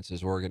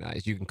finances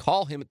organized. You can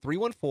call him at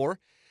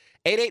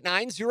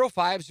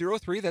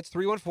 314-889-0503. That's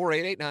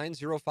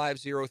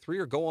 314-889-0503.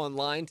 Or go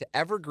online to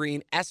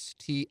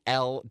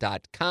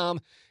evergreenstl.com.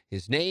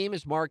 His name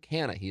is Mark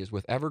Hanna. He is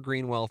with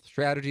Evergreen Wealth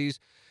Strategies.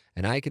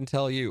 And I can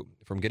tell you,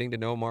 from getting to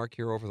know Mark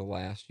here over the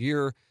last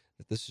year,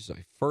 that this is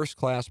a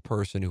first-class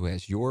person who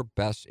has your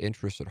best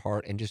interests at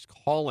heart, and just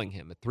calling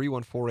him at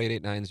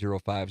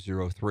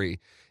 314-889-0503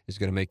 is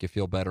going to make you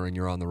feel better, and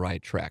you're on the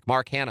right track.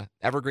 Mark Hanna,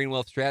 Evergreen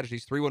Wealth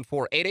Strategies,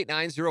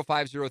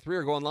 314-889-0503,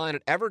 or go online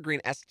at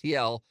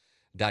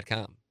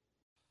evergreenstl.com.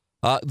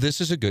 This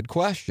is a good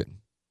question.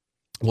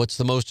 What's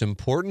the most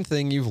important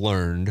thing you've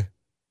learned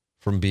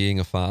from being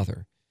a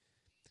father?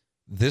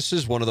 This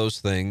is one of those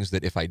things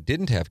that if I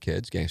didn't have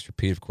kids, Gangster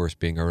Pete, of course,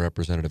 being our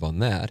representative on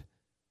that,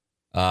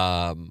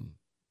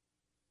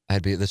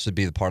 this would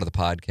be the part of the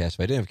podcast. If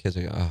I didn't have kids,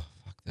 I'd go, oh,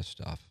 fuck this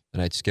stuff.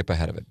 And I'd skip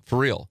ahead of it. For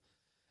real.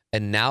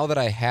 And now that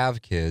I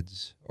have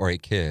kids, or a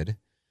kid,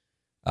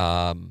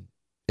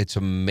 it's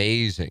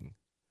amazing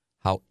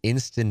how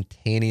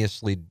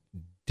instantaneously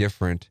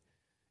different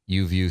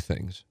you view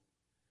things.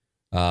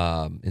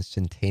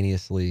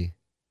 Instantaneously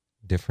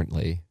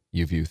differently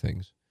you view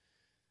things.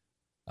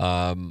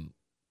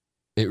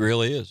 It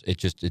really is.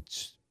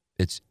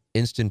 It's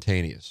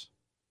instantaneous.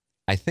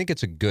 I think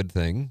it's a good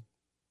thing.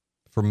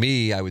 For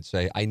me, I would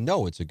say I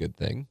know it's a good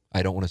thing.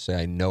 I don't want to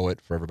say I know it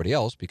for everybody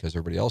else, because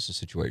everybody else's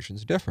situation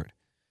is different.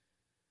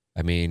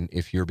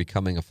 If you're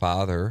becoming a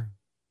father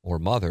or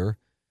mother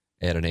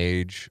at an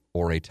age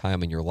or a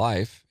time in your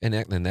life, and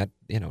that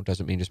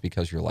doesn't mean just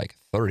because you're like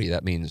 30,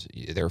 that means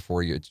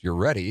therefore you're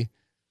ready,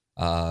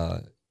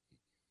 or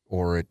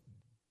at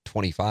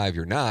 25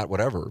 you're not,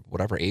 whatever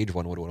age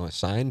one would want to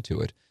assign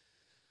to it.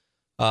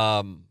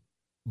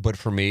 But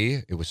for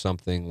me, it was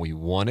something we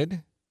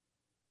wanted.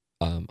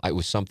 It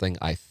was something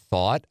I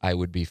thought I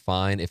would be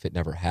fine if it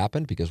never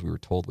happened because we were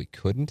told we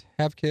couldn't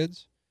have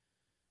kids.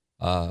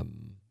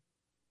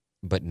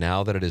 But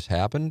now that it has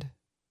happened,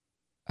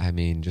 I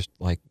mean, just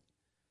like,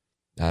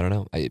 I don't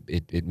know.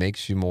 It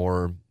makes you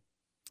more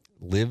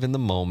live in the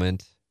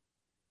moment,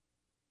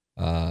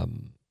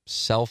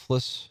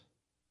 selfless,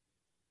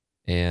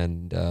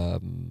 and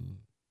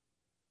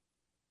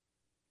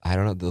I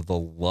don't know, the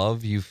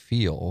love you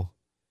feel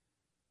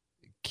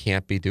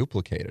can't be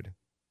duplicated.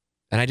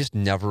 And I just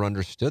never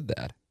understood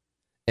that.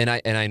 And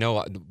I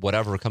know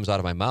whatever comes out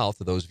of my mouth,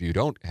 to those of you who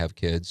don't have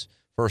kids,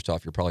 first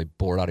off, you're probably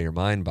bored out of your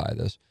mind by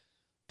this.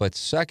 But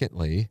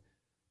secondly,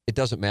 it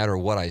doesn't matter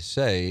what I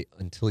say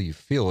until you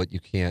feel it. You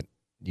can't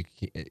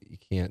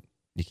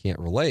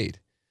relate.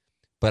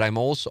 But I'm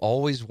also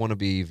always want to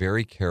be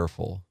very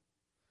careful,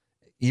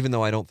 even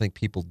though I don't think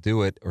people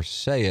do it or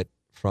say it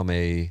from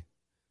a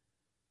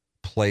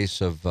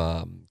place of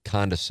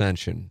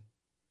condescension.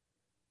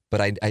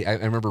 But I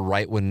remember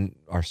right when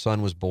our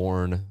son was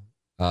born,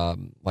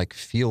 like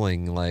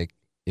feeling like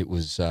it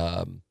was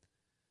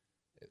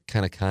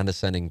kind of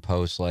condescending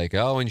posts like,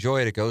 "Oh,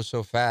 enjoy it. It goes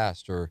so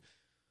fast," or,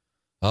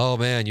 "Oh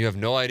man, you have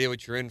no idea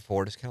what you're in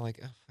for." It's kind of like,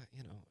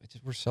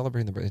 we're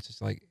celebrating the birth. It's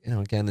just like,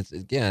 again, this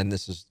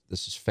is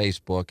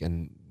Facebook,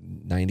 and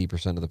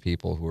 90% of the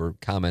people who are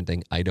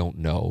commenting, I don't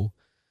know,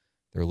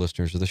 they're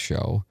listeners of the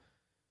show.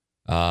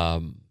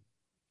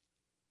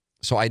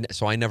 So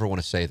I never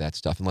want to say that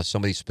stuff unless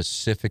somebody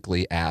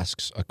specifically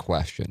asks a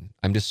question.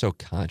 I'm just so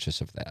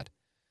conscious of that.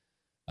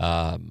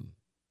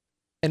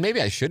 And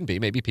maybe I shouldn't be.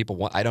 Maybe people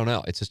want, I don't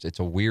know. It's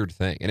a weird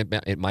thing. And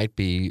it might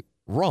be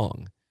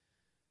wrong.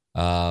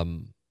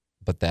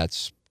 But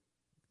that's,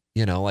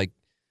 like,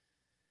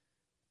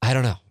 I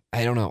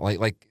don't know.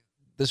 Like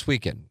this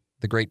weekend,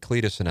 the great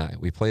Cletus and I,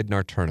 we played in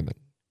our tournament.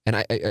 And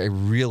I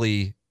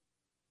really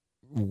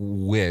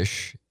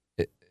wish,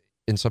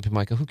 and some people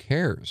might go, who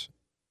cares?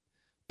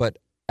 But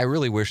I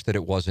really wish that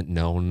it wasn't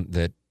known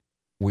that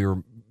we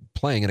were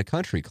playing in a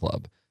country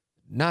club.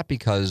 Not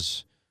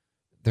because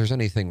there's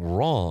anything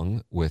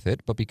wrong with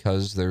it, but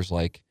because there's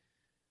like,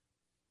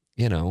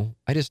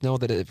 I just know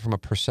that from a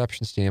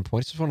perception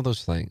standpoint, it's just one of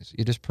those things.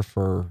 You just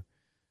prefer,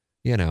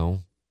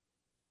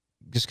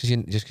 just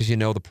because you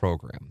know the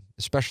program,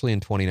 especially in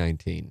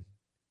 2019.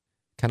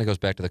 Kind of goes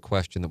back to the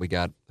question that we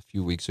got a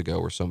few weeks ago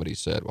where somebody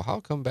said, well, how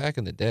come back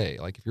in the day,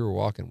 like if you were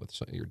walking with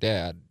your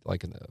dad,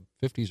 like in the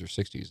 50s or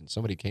 60s, and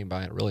somebody came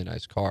by in a really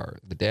nice car,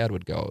 the dad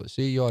would go,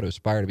 see, you ought to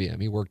aspire to be him.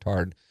 He worked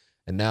hard.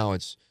 And now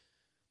it's,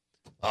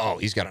 oh,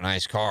 he's got a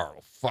nice car.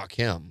 Well, fuck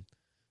him.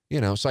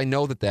 So I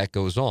know that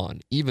goes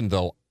on, even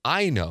though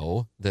I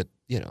know that,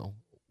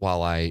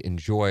 while I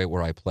enjoy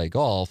where I play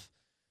golf,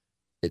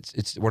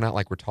 we're not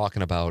like we're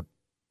talking about,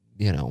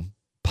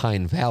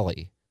 Pine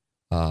Valley,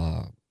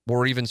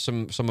 or even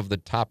some of the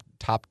top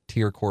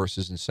tier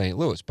courses in St.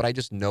 Louis. But I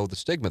just know the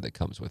stigma that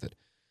comes with it.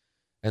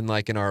 And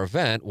like in our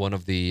event, one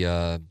of the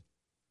I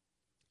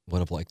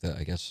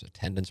guess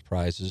attendance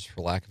prizes,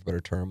 for lack of a better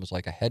term, was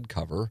like a head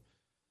cover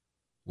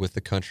with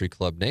the country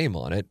club name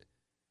on it.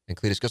 And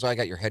Cletus goes, I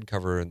got your head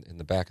cover in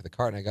the back of the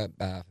cart. And I got,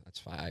 that's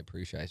fine. I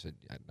appreciate it. I said,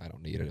 I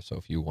don't need it. So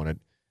if you want it.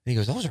 And he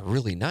goes, those are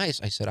really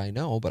nice. I said, I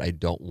know, but I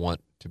don't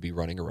want to be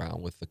running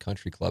around with the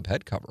country club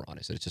head cover on.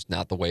 I said, it's just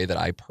not the way that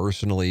I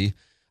personally,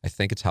 I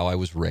think it's how I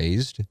was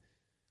raised.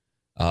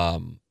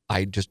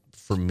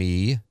 For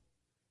me,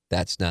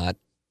 that's not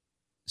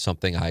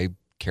something I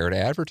care to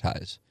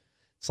advertise.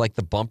 It's like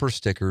the bumper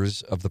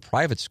stickers of the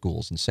private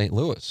schools in St.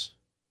 Louis.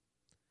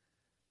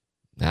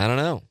 I don't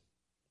know.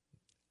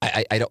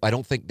 I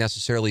don't think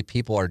necessarily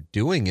people are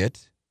doing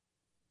it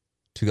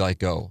to like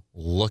go,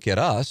 look at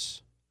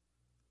us.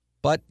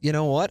 But you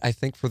know what? I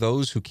think for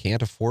those who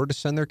can't afford to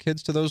send their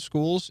kids to those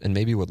schools and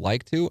maybe would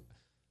like to,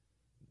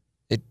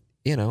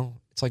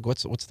 it's like,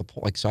 what's the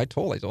point? Like, so I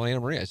told Anna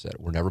Marie, I said,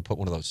 we'll never put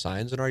one of those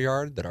signs in our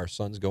yard that our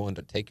son's going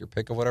to take your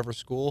pick of whatever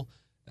school.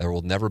 There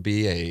will never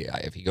be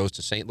if he goes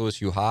to St.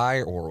 Louis U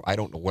High or I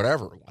don't know,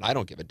 whatever. I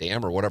don't give a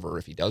damn or whatever.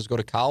 If he does go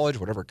to college,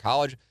 whatever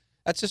college,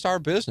 that's just our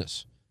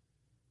business.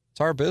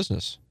 It's our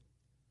business.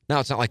 Now,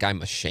 it's not like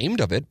I'm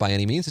ashamed of it by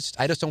any means. It's just,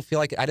 I just don't feel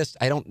like I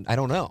don't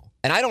know.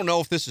 And I don't know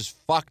if this is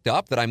fucked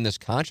up that I'm this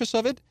conscious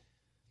of it,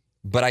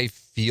 but I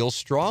feel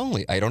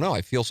strongly. I don't know.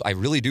 I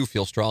really do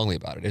feel strongly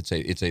about it.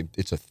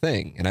 It's a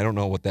thing, and I don't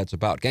know what that's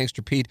about.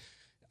 Gangster Pete,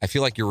 I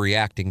feel like you're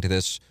reacting to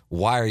this.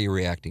 Why are you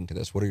reacting to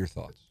this? What are your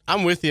thoughts?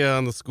 I'm with you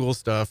on the school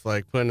stuff,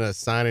 like putting a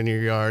sign in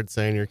your yard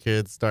saying your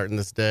kid's starting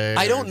this day.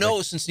 I don't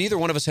know, since neither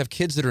one of us have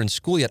kids that are in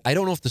school yet. I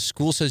don't know if the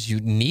school says you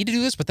need to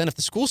do this, but then if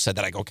the school said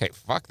that, I go, okay,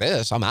 fuck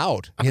this, I'm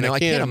out. I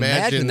can't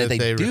imagine that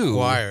they do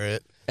require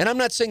it. And I'm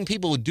not saying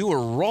people who do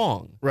are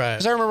wrong. Right.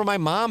 Because I remember my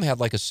mom had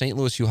like a St.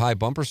 Louis U High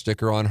bumper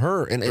sticker on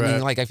her. And I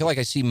mean, like, I feel like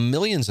I see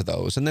millions of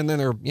those. And then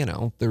there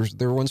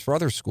are ones for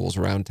other schools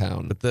around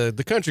town. But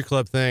the country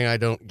club thing, I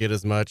don't get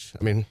as much.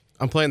 I mean,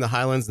 I'm playing the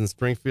Highlands in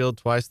Springfield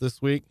twice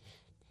this week.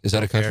 Is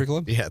that a country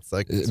club? Yeah, it's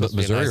like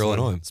Missouri or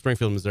Illinois?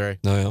 Springfield, Missouri.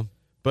 Oh, yeah.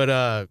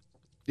 But,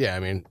 yeah, I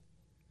mean,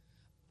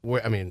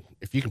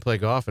 if you can play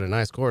golf at a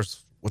nice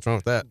course, What's wrong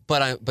with that?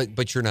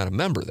 But you're not a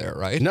member there,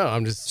 right? No,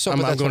 I'm just. So I'm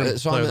going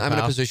to. I'm in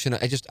a position.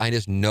 I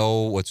just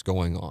know what's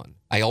going on.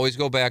 I always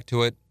go back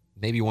to it,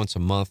 maybe once a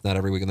month, not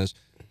every week. In this,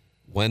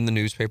 when the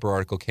newspaper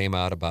article came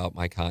out about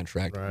my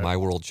contract, my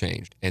world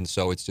changed, and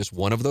so it's just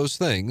one of those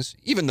things.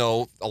 Even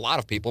though a lot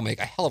of people make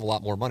a hell of a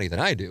lot more money than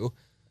I do,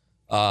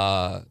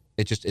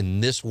 it just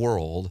in this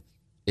world,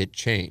 it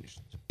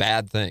changed. It's a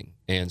bad thing,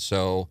 and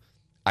so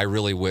I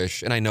really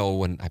wish. And I know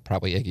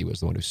probably Iggy was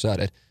the one who said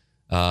it.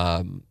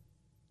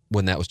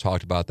 When that was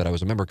talked about, that I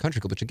was a member of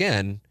country club, which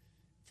again,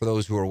 for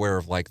those who are aware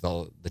of like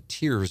the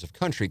tiers of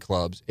country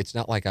clubs, it's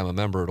not like I'm a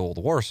member at Old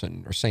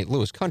Warson or St.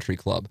 Louis Country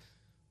Club.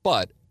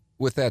 But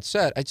with that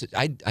said,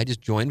 I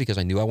just joined because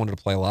I knew I wanted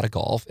to play a lot of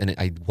golf, and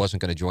I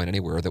wasn't going to join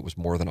anywhere that was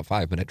more than a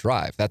 5-minute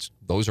drive.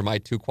 Those are my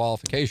 2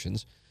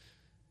 qualifications,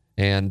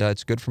 and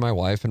it's good for my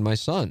wife and my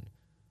son.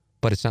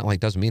 But it's not like,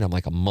 doesn't mean I'm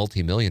like a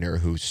multimillionaire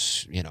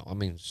who's, Ann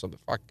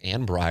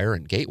Breyer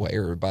and Gateway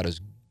are about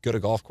as good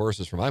at golf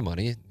courses for my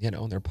money,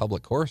 and they're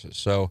public courses.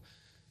 So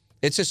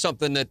it's just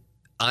something that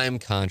I'm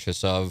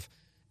conscious of,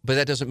 but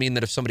that doesn't mean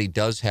that if somebody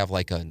does have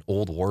like an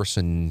Old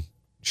Warson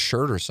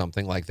shirt or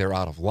something, like they're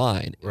out of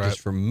line. Right. Just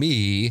for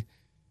me,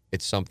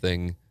 it's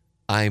something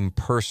I'm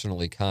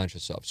personally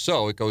conscious of.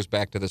 So it goes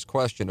back to this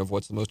question of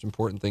what's the most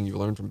important thing you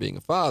learned from being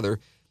a father,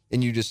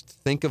 and you just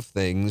think of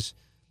things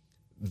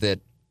that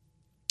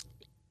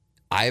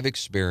I've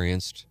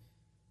experienced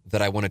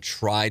that I want to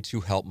try to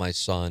help my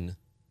son.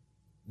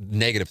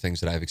 Negative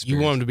things that I've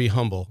experienced. You want him to be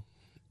humble.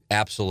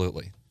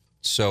 Absolutely.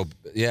 So,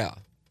 yeah.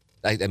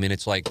 I mean,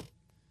 it's like,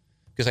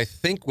 because I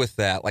think with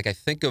that, like I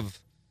think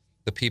of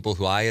the people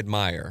who I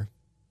admire,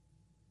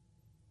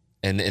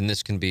 and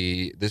this can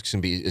be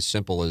as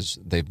simple as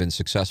they've been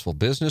successful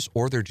business,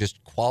 or they're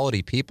just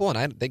quality people,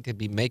 and they could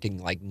be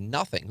making like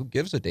nothing. Who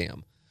gives a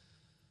damn?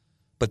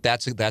 But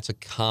that's a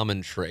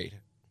common trait,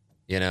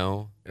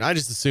 And I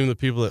just assume the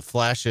people that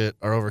flash it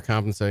are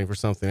overcompensating for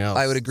something else.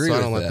 I would agree so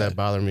with I don't that. let that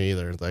bother me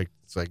either. It's like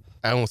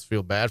I almost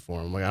feel bad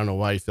for them. Like I don't know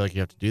why you feel like you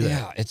have to do that.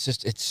 Yeah, it's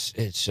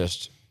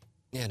just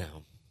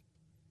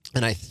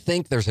and I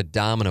think there's a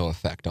domino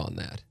effect on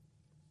that.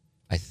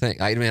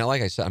 I mean,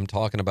 like I said, I'm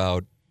talking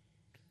about,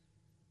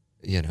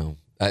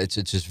 it's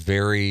just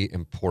very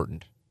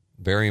important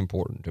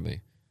to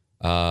me.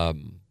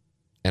 And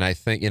I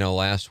think,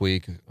 last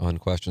week on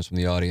questions from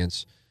the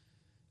audience,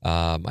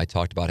 I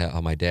talked about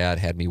how my dad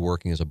had me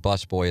working as a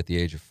busboy at the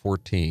age of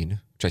 14,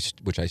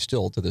 which I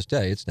still, to this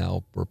day,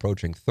 we're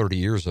approaching 30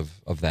 years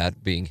of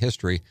that being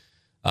history.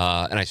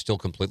 And I still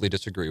completely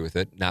disagree with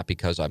it, not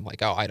because I'm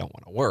like, I don't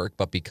want to work,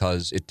 but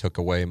because it took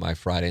away my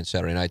Friday and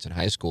Saturday nights in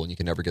high school, and you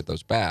can never get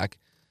those back.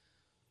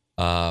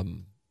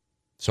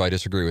 So I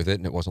disagree with it,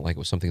 and it wasn't like it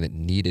was something that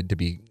needed to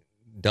be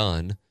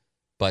done.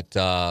 But,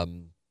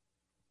 some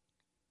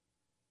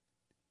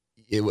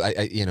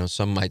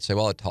might say,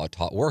 well, it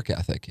taught work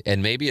ethic,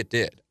 and maybe it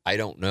did. I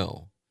don't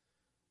know.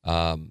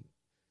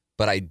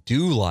 But I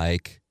do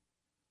like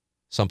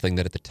something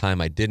that at the time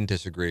I did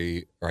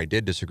disagree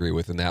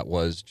with, and that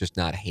was just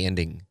not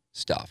handing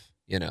stuff,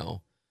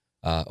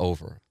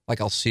 over. Like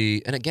I'll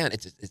see, and again,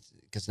 it's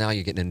because now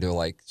you're getting into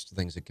like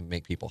things that can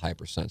make people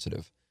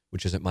hypersensitive,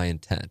 which isn't my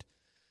intent.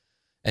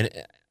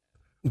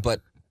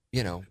 But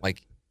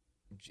like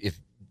if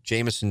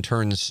Jameson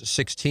turns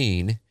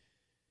 16,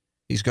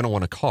 he's going to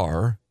want a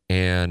car,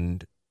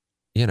 and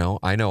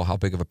I know how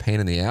big of a pain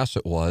in the ass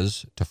it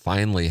was to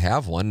finally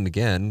have one. And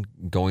again,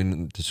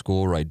 going to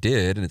school where I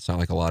did, and it's not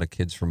like a lot of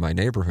kids from my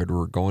neighborhood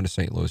were going to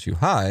St. Louis U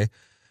High.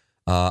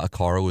 A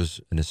car was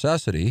a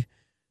necessity.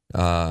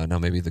 Now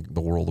maybe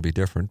the world will be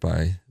different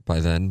by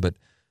then, but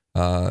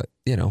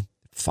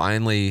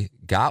finally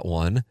got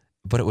one.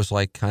 But it was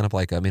like it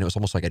was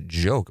almost like a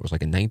joke. It was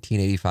like a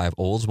 1985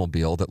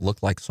 Oldsmobile that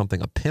looked like something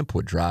a pimp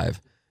would drive.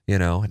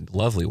 And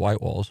lovely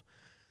white walls.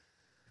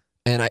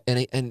 And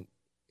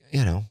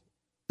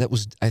that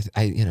was I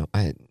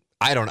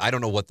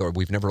don't know what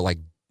we've never like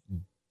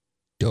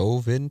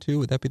dove into.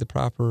 Would that be the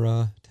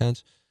proper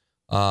tense?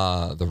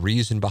 The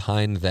reason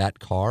behind that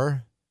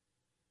car.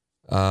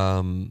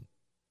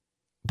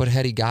 But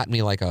had he gotten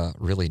me like a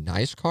really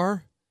nice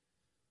car,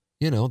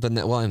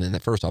 then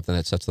first off, then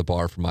that sets the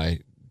bar for my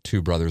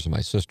 2 brothers and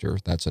my sister.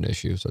 That's an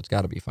issue. So it's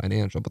got to be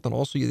financial. But then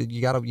also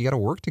you got to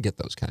work to get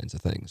those kinds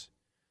of things.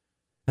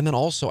 And then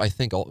also I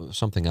think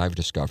something I've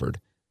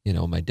discovered.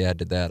 My dad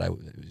did that. It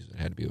was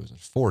in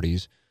his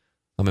 40s.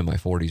 I'm in my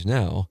 40s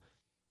now.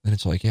 And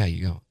it's like,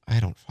 I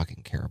don't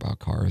fucking care about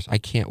cars. I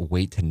can't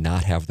wait to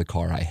not have the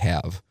car I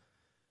have.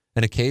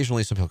 And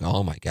occasionally some people go,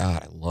 oh my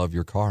God, I love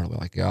your car. And I'm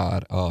like,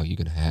 God, you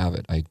can have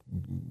it. I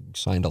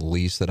signed a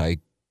lease that I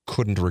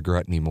couldn't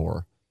regret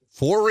anymore.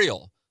 For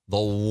real. The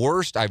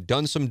worst. I've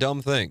done some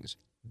dumb things.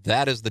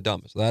 That is the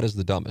dumbest.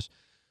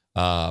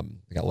 I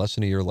got less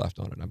than a year left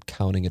on it. I'm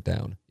counting it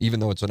down, even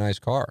though it's a nice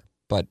car.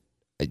 But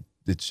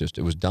it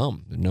was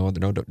dumb. No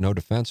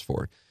defense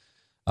for it.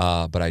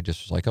 But I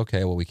just was like,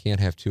 okay, well, we can't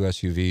have 2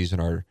 SUVs in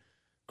our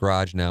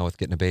garage now with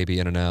getting a baby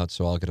in and out,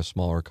 so I'll get a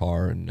smaller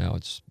car, and now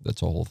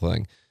that's a whole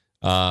thing.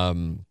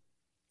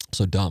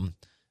 So dumb.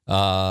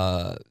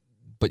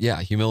 But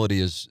yeah,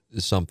 humility is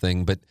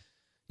something. But,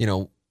 you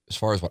know, as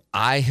far as what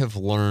I have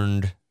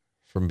learned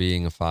from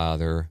being a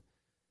father,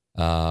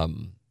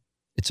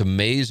 it's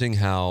amazing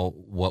how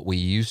what we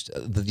used,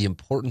 the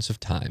importance of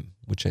time,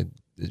 which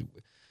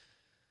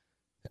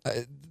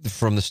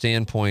from the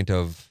standpoint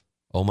of,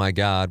 oh my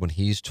God, when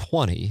he's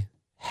 20,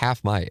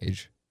 half my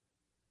age,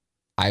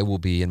 I will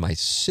be in my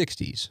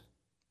 60s.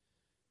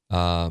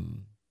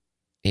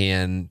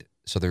 And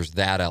so there's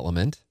that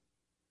element.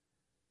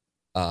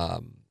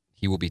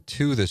 He will be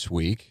 2 this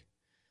week.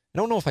 I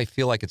don't know if I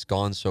feel like it's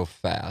gone so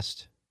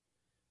fast.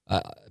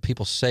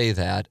 People say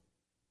that.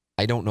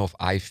 I don't know if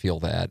I feel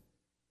that.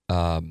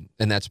 And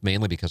that's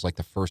mainly because like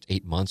the first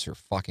 8 months are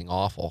fucking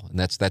awful. And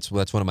that's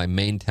one of my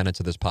main tenets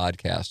of this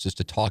podcast, is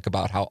to talk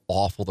about how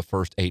awful the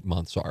first 8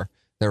 months are.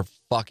 They're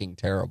fucking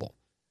terrible.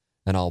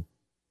 And I'll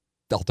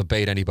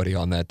debate anybody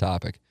on that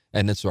topic.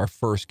 And it's our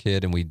first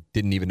kid, and we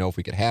didn't even know if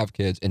we could have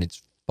kids, and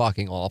it's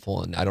fucking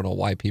awful. And I don't know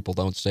why people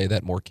don't say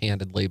that more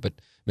candidly, but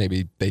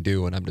maybe they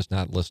do, and I'm just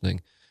not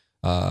listening.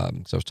 So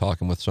I was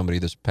talking with somebody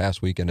this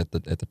past weekend at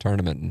the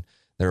tournament, and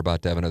they're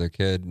about to have another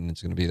kid, and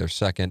it's going to be their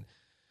second.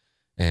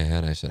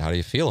 And I said, "How do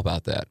you feel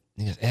about that?"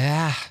 And he goes,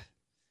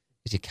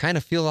 you kind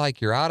of feel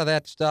like you're out of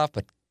that stuff,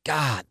 but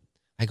God.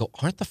 I go,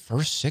 aren't the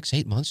first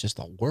 6-8 months just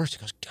the worst?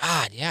 He goes,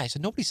 God, yeah. I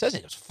said, nobody says it.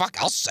 He goes, fuck,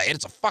 I'll say it.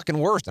 It's the fucking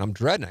worst. And I'm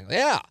dreading it. I go,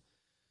 yeah.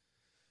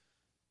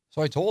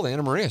 So I told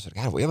Anna Marie, I said,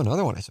 God, if we have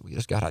another one, I said, we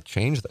just got to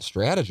change the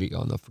strategy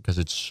on because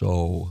it's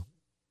so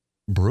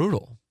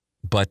brutal.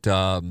 But,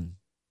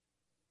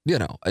 you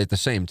know, at the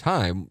same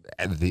time,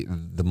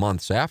 the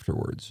months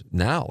afterwards,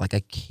 now, like, I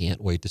can't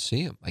wait to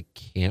see him. I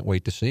can't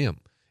wait to see him.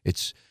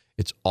 It's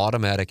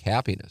automatic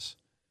happiness.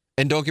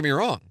 And don't get me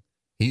wrong,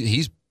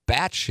 he's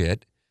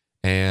batshit.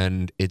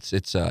 And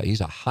he's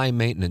a high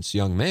maintenance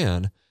young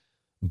man,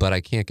 but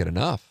I can't get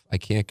enough. I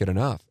can't get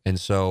enough. And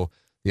so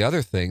the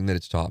other thing that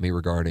it's taught me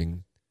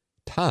regarding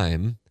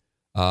time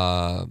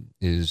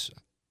is,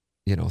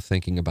 you know,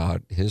 thinking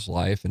about his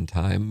life and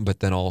time, but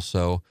then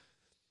also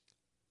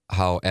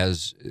how,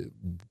 as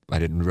I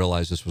didn't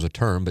realize this was a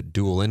term, but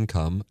dual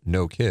income,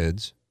 no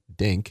kids,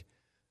 DINK,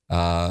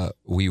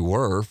 we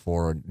were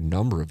for a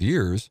number of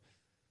years,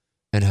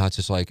 and how it's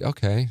just like,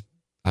 okay,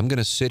 I'm going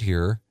to sit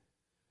here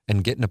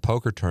and get in a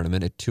poker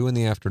tournament at 2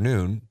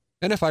 p.m.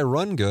 And if I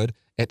run good,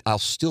 I'll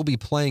still be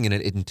playing in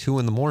it at 2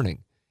 a.m.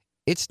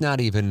 It's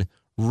not even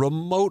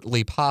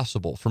remotely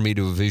possible for me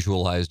to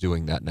visualize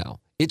doing that now.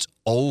 It's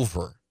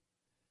over.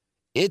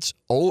 It's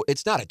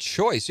not a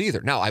choice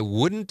either. Now, I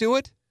wouldn't do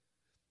it,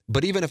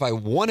 but even if I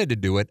wanted to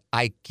do it,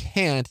 I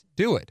can't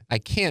do it. I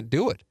can't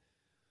do it.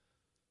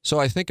 So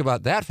I think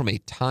about that from a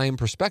time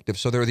perspective.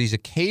 So there are these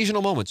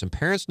occasional moments, and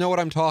parents know what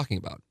I'm talking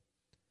about.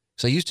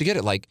 So I used to get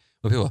it like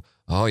when people go,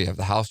 oh, you have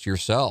the house to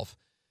yourself.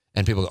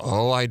 And people go,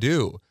 oh, I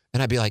do.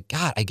 And I'd be like,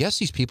 God, I guess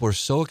these people are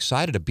so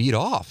excited to beat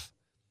off.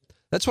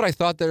 That's what I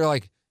thought. They're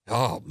like,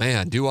 oh,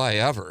 man, do I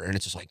ever? And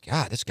it's just like,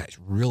 God, this guy's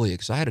really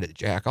excited to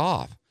jack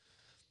off.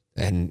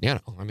 And, you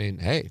know, I mean,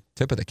 hey,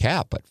 tip of the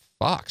cap, but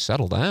fuck,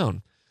 settle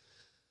down.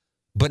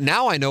 But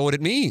now I know what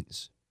it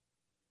means.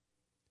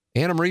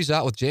 Anna Marie's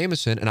out with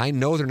Jameson, and I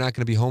know they're not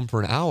going to be home for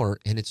an hour.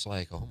 And it's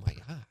like, oh, my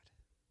God,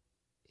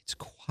 it's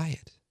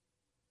quiet.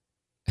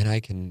 And I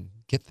can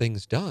get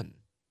things done.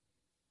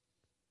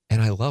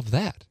 And I love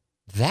that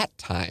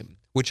time,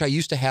 which I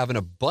used to have an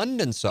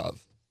abundance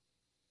of.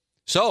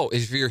 So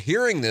if you're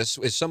hearing this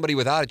as somebody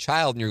without a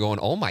child and you're going,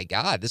 oh my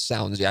God, this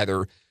sounds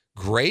either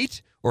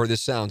great or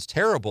this sounds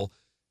terrible,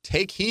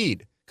 take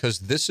heed, because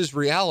this is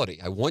reality.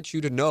 I want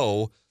you to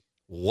know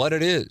what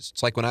it is.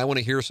 It's like when I want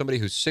to hear somebody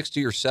who's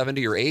 60 or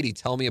 70 or 80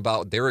 tell me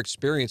about their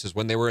experiences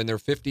when they were in their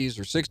 50s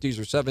or 60s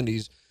or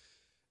 70s.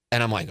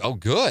 And I'm like, oh,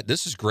 good.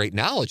 This is great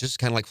knowledge. This is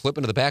kind of like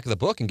flipping to the back of the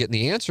book and getting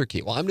the answer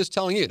key. Well, I'm just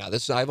telling you now.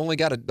 I've only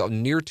got a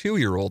near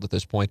 2-year-old at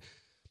this point,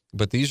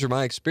 but these are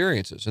my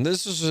experiences. And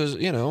this is,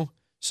 you know,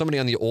 somebody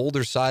on the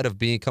older side of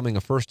becoming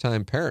a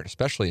first-time parent,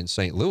 especially in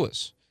St.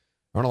 Louis.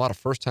 There aren't a lot of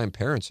first-time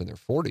parents in their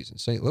 40s in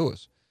St.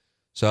 Louis.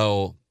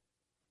 So,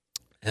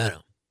 I don't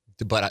know.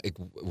 But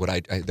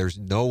there's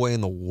no way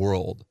in the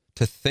world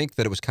to think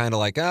that it was kind of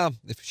like,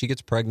 if she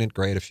gets pregnant,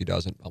 great. If she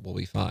doesn't, we'll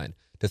be fine.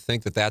 To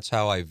think that that's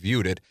how I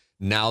viewed it.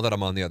 Now that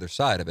I'm on the other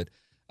side of it,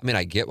 I mean,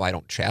 I get why I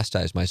don't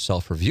chastise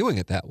myself for viewing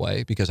it that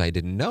way, because I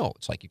didn't know.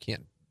 It's like you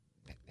can't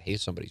hate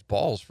somebody's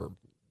balls for,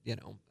 you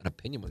know, an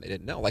opinion when they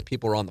didn't know. Like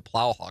people were on the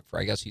Plowhawk for,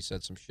 I guess he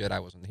said some shit. I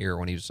wasn't here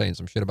when he was saying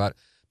some shit about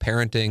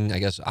parenting, I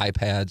guess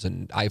iPads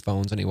and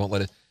iPhones, and he won't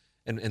let it.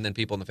 And then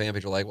people in the fan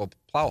page are like, well,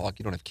 Plowhawk,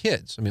 you don't have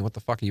kids. I mean, what the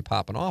fuck are you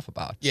popping off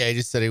about? Yeah, he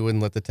just said he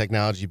wouldn't let the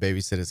technology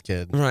babysit his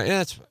kid. Right, and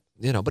that's,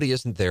 you know, but he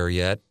isn't there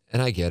yet,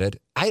 and I get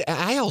it.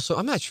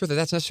 I'm not sure that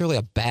that's necessarily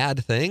a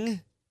bad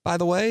thing. By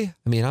the way,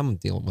 I mean, I'm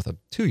dealing with a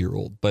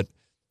 2-year-old, but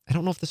I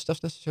don't know if this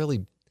stuff's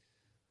necessarily,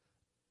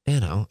 you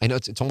know, I know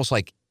it's almost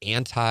like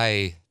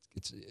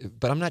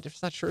but I'm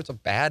just not sure it's a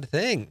bad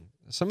thing.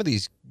 Some of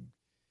these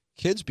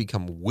kids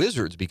become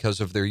wizards because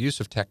of their use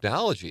of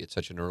technology at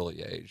such an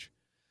early age.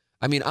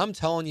 I mean, I'm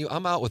telling you,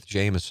 I'm out with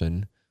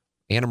Jameson.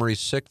 Anna Marie's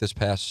sick this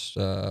past,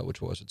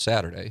 which was it,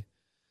 Saturday.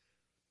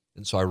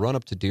 And so I run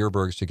up to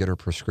Deerberg's to get her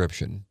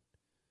prescription.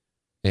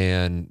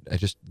 And I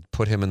just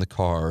put him in the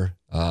car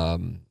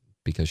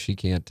because she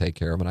can't take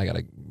care of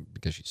him.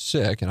 Because she's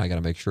sick, and I got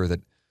to make sure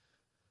that,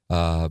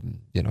 I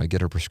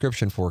get her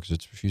prescription for her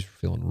because she's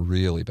feeling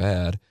really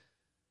bad.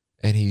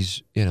 And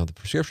the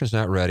prescription's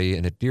not ready.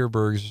 And at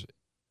Deerberg's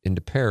in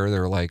Des Peres,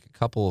 there are like a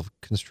couple of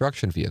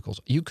construction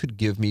vehicles. You could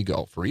give me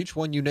go. For each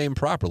one you name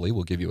properly,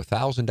 we'll give you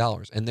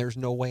 $1,000. And there's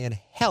no way in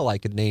hell I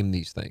could name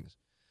these things.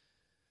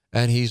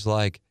 And he's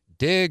like,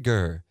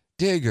 digger,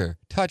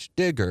 touch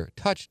digger.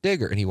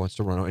 And he wants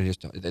to run over. And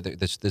just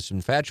this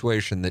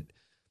infatuation that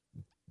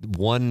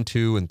 1,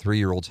 2, and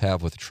 3-year-olds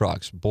have with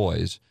trucks,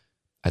 boys.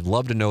 I'd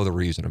love to know the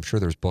reason. I'm sure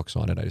there's books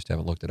on it. I just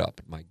haven't looked it up.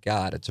 But my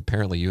God, it's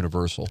apparently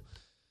universal.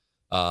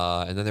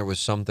 And then there was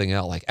something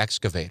else like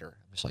excavator.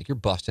 It's like, you're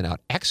busting out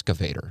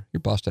excavator.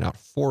 You're busting out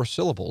 4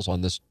 syllables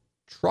on this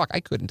truck. I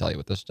couldn't tell you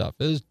what this stuff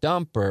is.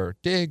 Dumper,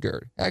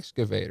 digger,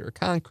 excavator,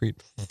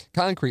 concrete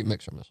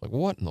mixer. I'm just like,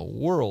 what in the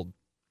world?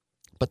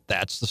 But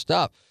that's the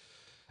stuff.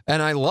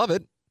 And I love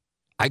it.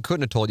 I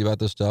couldn't have told you about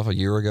this stuff a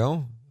year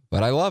ago,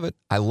 but I love it.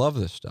 I love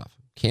this stuff.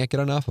 Can't get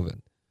enough of it.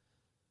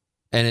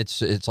 And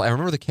it's I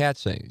remember the cat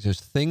saying,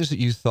 there's things that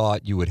you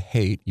thought you would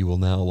hate, you will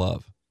now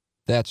love.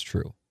 That's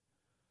true.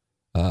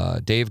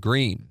 Dave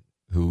Green,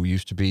 who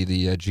used to be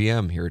the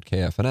GM here at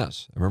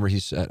KFNS. I remember he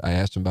said, I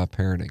asked him about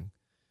parenting.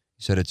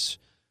 He said it's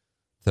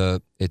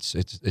the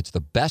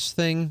best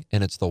thing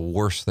and it's the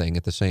worst thing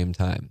at the same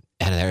time.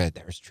 And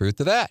there's truth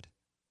to that.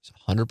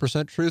 There's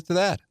 100% truth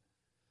to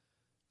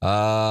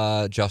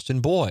that.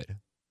 Justin Boyd,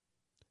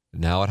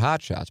 now at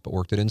Hot Shots, but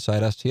worked at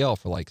Inside STL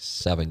for like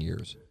 7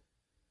 years.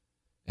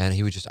 And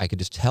I could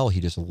just tell he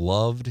just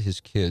loved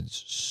his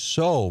kids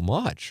so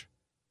much.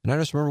 And I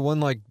just remember one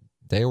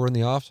day we're in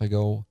the office, I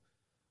go,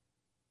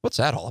 what's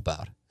that all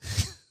about?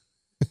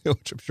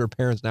 Which I'm sure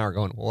parents now are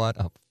going, what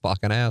a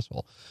fucking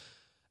asshole.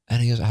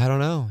 And he goes, I don't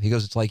know. He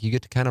goes, it's like you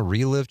get to kind of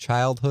relive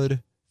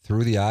childhood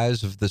through the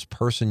eyes of this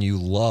person you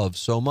love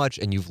so much,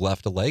 and you've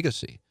left a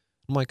legacy.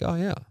 I'm like, oh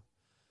yeah,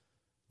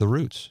 the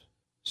roots,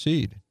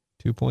 seed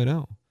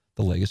 2.0,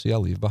 the legacy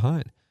I'll leave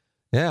behind.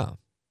 Yeah.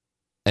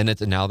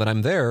 And now that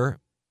I'm there,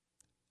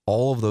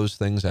 all of those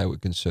things I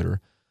would consider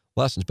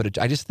lessons, but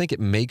I just think it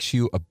makes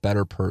you a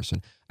better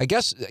person. I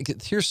guess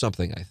here's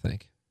something I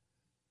think.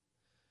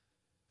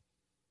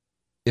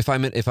 If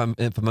I'm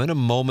in a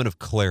moment of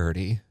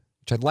clarity,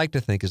 which I'd like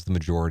to think is the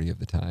majority of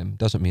the time,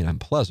 doesn't mean I'm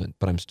pleasant,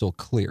 but I'm still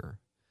clear.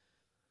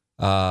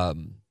 I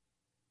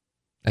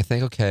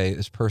think, okay,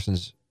 this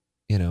person's,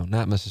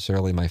 not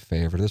necessarily my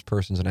favorite. This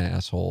person's an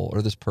asshole,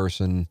 or this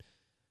person,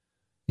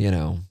 I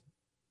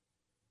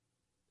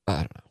don't know,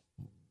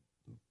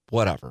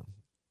 whatever.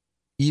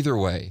 Either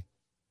way,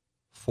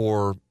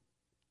 for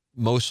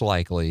most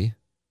likely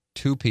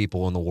 2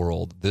 people in the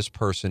world, this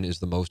person is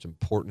the most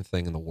important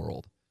thing in the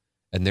world.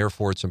 And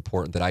therefore, it's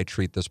important that I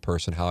treat this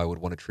person how I would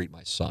want to treat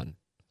my son.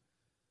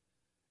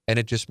 And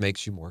it just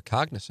makes you more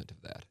cognizant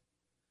of that.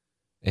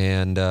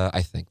 And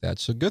I think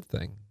that's a good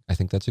thing.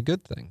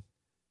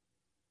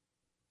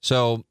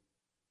 So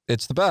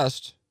it's the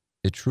best.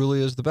 It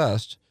truly is the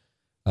best.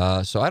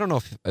 So I don't know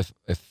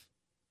if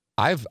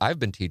I've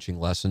been teaching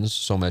lessons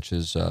so much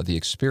as the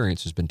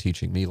experience has been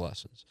teaching me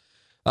lessons.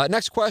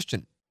 Next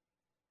question.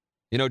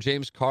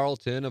 James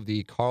Carlton of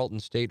the Carlton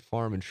State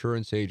Farm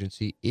Insurance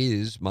Agency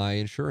is my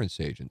insurance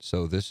agent.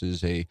 So this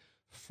is a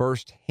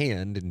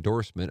first-hand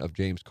endorsement of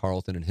James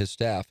Carlton and his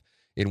staff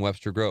in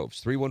Webster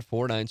Groves.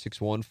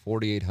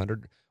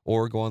 314-961-4800,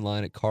 or go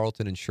online at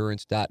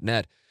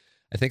carltoninsurance.net.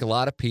 I think a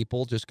lot of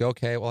people just go,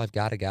 okay, well, I've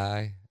got a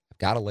guy, I've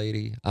got a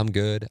lady, I'm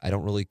good. I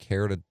don't really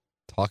care to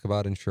talk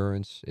about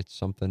insurance. It's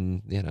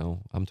something,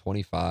 I'm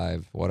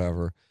 25,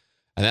 whatever.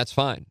 And that's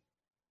fine.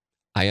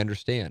 I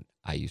understand.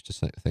 I used to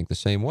think the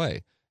same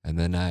way. And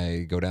then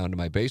I go down to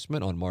my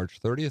basement on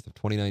March 30th of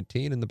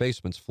 2019, and the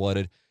basement's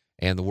flooded,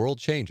 and the world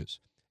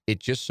changes. It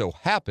just so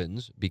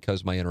happens,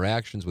 because my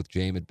interactions with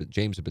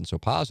James have been so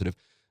positive,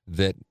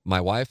 that my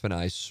wife and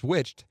I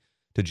switched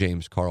to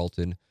James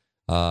Carlton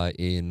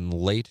in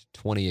late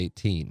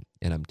 2018.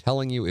 And I'm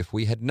telling you, if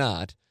we had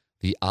not,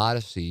 the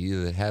odyssey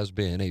that has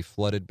been a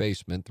flooded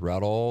basement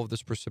throughout all of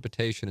this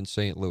precipitation in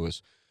St.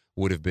 Louis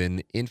would have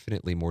been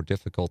infinitely more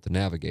difficult to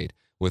navigate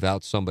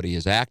without somebody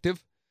as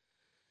active.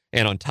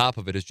 And on top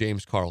of it is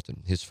James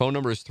Carlton. His phone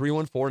number is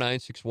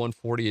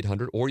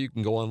 314-961-4800, or you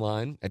can go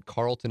online at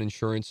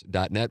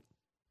carltoninsurance.net.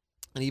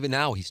 And even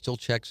now, he still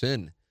checks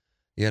in.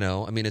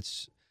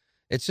 It's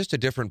just a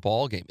different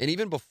ballgame. And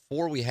even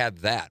before we had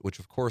that, which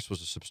of course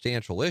was a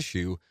substantial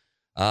issue,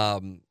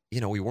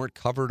 we weren't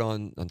covered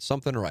on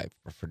something, or I'd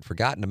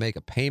forgotten to make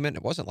a payment.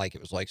 It wasn't like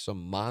it was like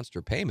some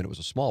monster payment. It was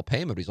a small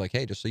payment. But he's like,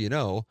 hey, just so you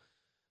know,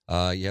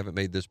 you haven't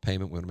made this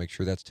payment. We want to make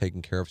sure that's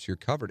taken care of so you're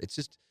covered. It's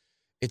just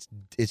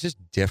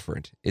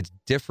different. It's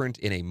different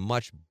in a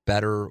much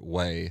better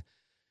way.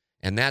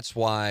 And that's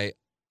why,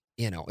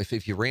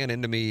 if you ran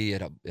into me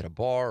at a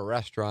bar or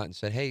restaurant and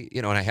said, hey,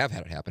 and I have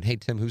had it happen. Hey,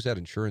 Tim, who's that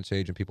insurance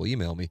agent? People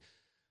email me.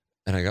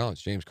 And I go, oh,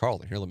 it's James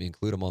Carlton. Here, let me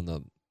include him on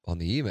the on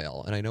the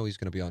email, and I know he's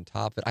going to be on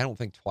top of it. I don't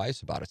think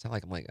twice about it. It's not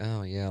like I'm like,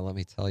 oh, yeah, let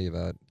me tell you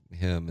about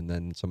him, and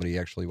then somebody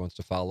actually wants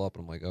to follow up,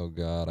 and I'm like, oh,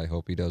 God, I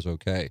hope he does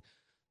okay.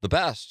 The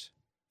best,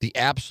 the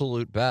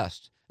absolute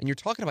best. And you're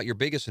talking about your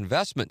biggest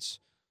investments,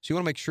 so you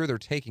want to make sure they're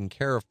taken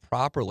care of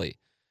properly.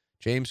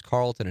 James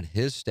Carlton and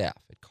his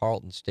staff at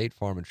Carlton State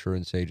Farm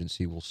Insurance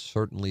Agency will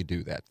certainly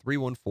do that.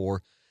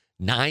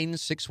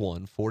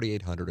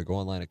 314-961-4800 or go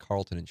online at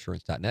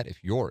carltoninsurance.net.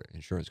 If your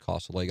insurance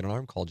costs a leg and an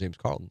arm, call James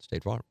Carlton,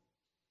 State Farm.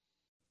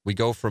 We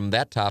go from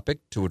that topic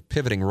to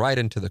pivoting right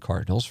into the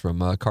Cardinals from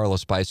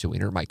Carlos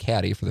Spiceweiner, my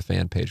caddy for the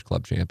Fan Page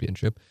Club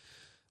Championship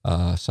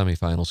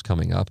semifinals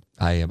coming up.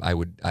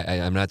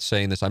 I'm not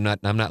saying this. I'm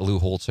not Lou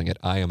Holtzing it.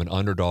 I am an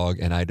underdog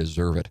and I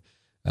deserve it.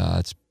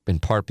 It's in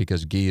part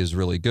because Guy is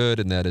really good,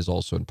 and that is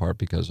also in part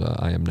because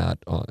I am not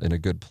in a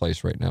good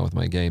place right now with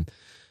my game.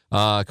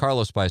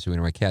 Carlos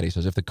Spiceweiner, my caddy,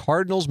 says, if the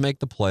Cardinals make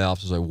the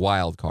playoffs as a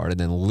wild card and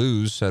then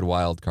lose said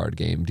wild card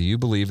game, do you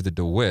believe the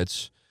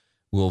DeWitts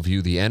will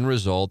view the end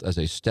result as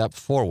a step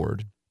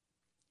forward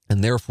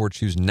and therefore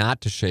choose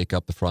not to shake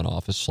up the front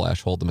office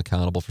 / hold them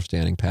accountable for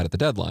standing pat at the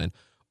deadline?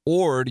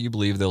 Or do you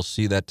believe they'll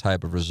see that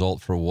type of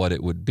result for what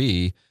it would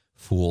be,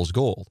 fool's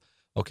gold?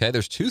 Okay,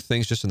 there's two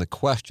things just in the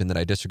question that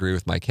I disagree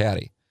with my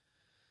caddy.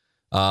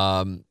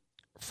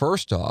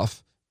 First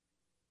off,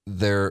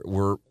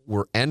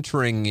 we're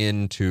entering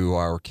into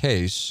our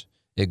case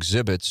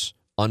exhibits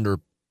under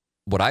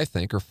what I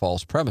think are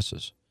false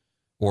premises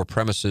or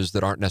premises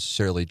that aren't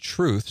necessarily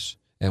truths,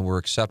 and we're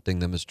accepting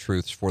them as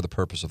truths for the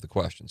purpose of the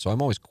question. So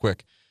I'm always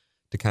quick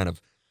to kind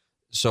of...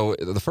 So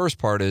the first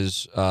part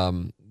is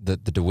that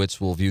the DeWitts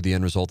will view the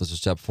end result as a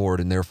step forward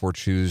and therefore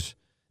choose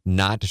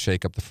not to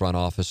shake up the front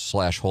office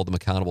 / hold them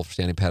accountable for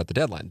standing pat at the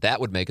deadline. That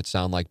would make it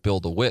sound like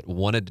Bill DeWitt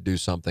wanted to do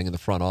something and the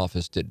front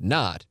office did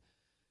not.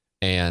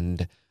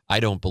 And I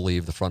don't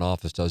believe the front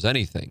office does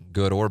anything,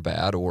 good or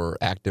bad or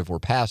active or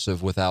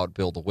passive, without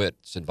Bill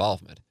DeWitt's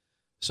involvement.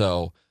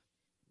 So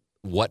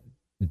what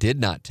did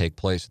not take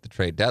place at the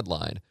trade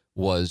deadline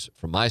was,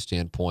 from my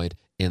standpoint,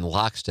 in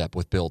lockstep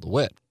with Bill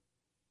DeWitt.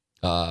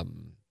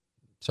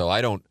 So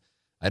I don't,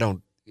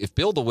 if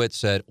Bill DeWitt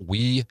said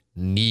we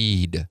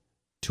need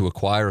to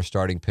acquire a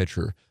starting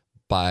pitcher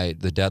by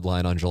the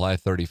deadline on July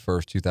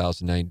 31st,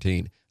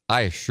 2019,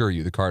 I assure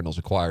you the Cardinals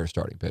acquire a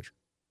starting pitcher.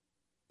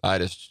 Now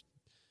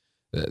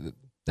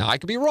I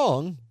could be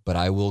wrong, but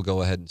I will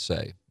go ahead and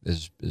say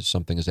is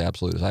something as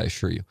absolute as I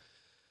assure you.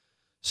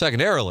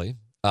 Secondarily,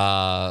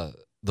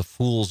 the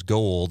fool's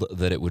gold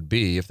that it would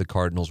be if the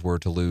Cardinals were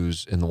to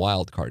lose in the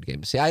wild card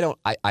game. See, I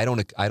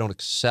don't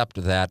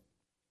accept that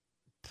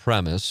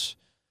premise,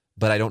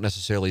 but I don't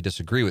necessarily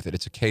disagree with it.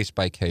 It's a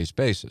case-by-case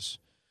basis.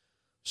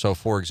 So,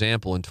 for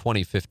example, in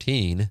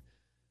 2015,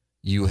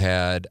 you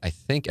had, I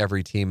think,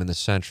 every team in the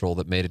Central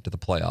that made it to the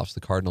playoffs.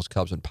 The Cardinals,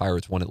 Cubs, and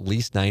Pirates won at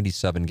least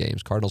 97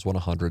 games. Cardinals won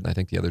 100, and I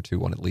think the other two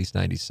won at least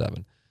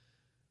 97.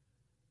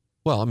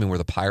 Well, I mean, were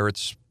the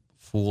Pirates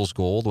fool's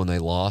gold when they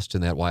lost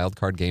in that wild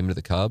card game to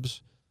the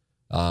Cubs?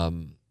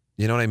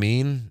 You know what I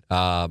mean?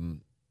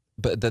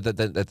 But at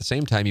the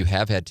same time, you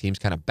have had teams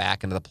kind of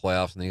back into the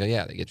playoffs, and they go,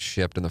 yeah, they get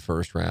shipped in the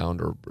first round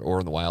or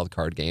in the wild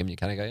card game. And you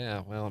kind of go,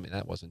 yeah, well, I mean,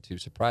 that wasn't too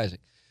surprising.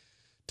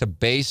 To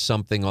base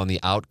something on the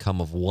outcome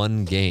of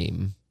one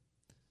game,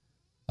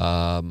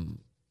 would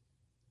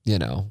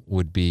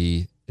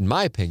be, in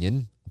my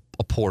opinion,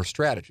 a poor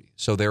strategy.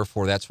 So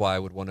therefore, that's why I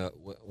would want to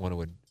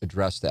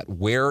address that.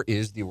 Where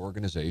is the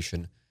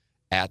organization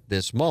at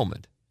this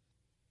moment?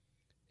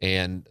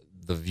 And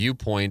the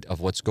viewpoint of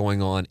what's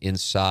going on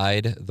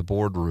inside the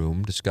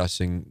boardroom,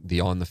 discussing the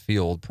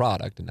on-the-field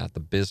product and not the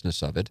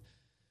business of it,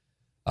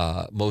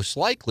 most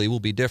likely will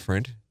be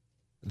different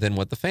than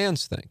what the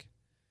fans think.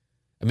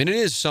 I mean, it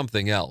is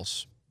something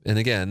else. And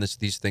again, this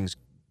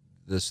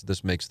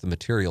makes the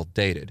material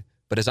dated.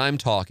 But as I'm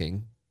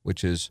talking,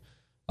 which is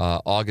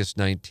August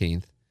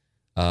 19th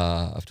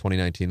of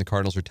 2019, the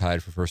Cardinals are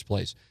tied for first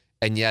place.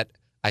 And yet,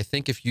 I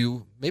think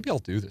maybe I'll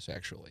do this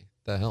actually.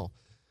 The hell?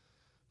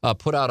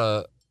 Put out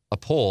a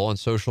poll on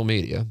social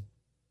media.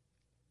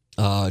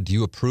 Do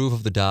you approve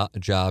of the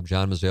job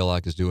John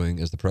Mozeliak is doing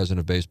as the president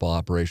of baseball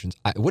operations?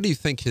 What do you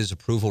think his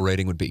approval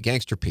rating would be?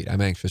 Gangster Pete,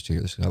 I'm anxious to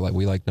hear this.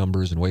 We like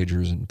numbers and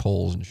wagers and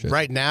polls and shit.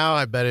 Right now,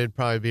 I bet it'd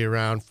probably be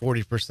around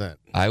 40%.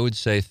 I would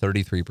say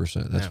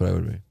 33%. That's what I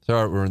would be.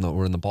 So we're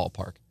in the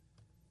ballpark.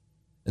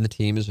 And the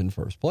team is in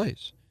first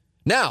place.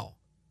 Now,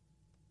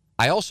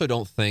 I also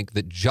don't think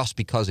that just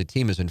because a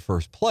team is in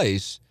first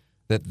place,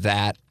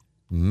 that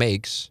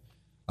makes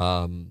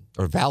or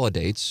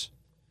validates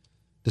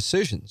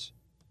decisions.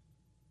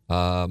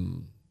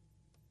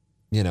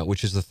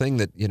 Which is the thing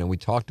that, we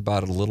talked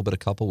about it a little bit a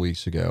couple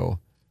weeks ago,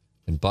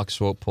 and Buck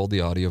Swope pulled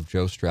the audio of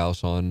Joe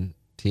Strauss on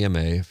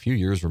TMA a few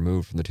years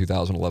removed from the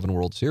 2011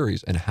 World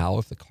Series, and how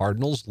if the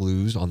Cardinals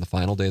lose on the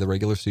final day of the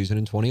regular season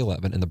in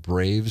 2011 and the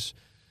Braves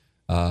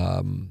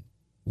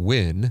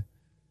win,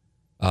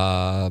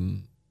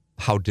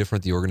 how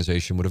different the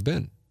organization would have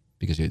been.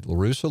 Because you had La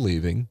Russa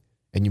leaving,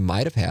 and you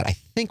might have had, I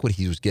think what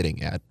he was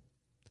getting at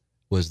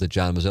was that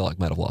John Mozeliak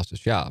might have lost his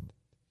job.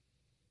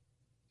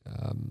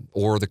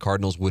 Or the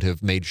Cardinals would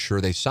have made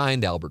sure they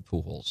signed Albert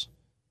Pujols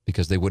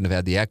because they wouldn't have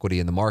had the equity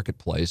in the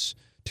marketplace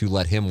to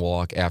let him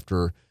walk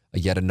after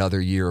yet another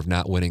year of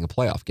not winning a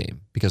playoff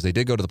game. Because they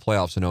did go to the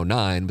playoffs in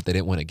 2009, but they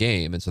didn't win a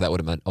game. And so that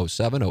would have meant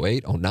 2007,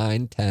 2008,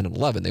 2009, 10, and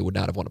 11. They would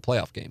not have won a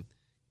playoff game.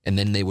 And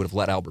then they would have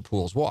let Albert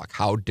Pujols walk.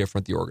 How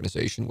different the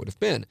organization would have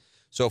been.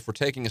 So if we're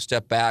taking a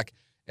step back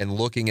and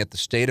looking at the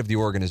state of the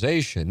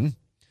organization,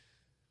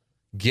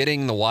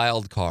 getting the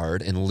wild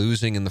card and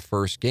losing in the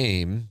first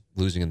game,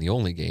 losing in the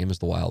only game is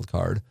the wild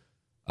card,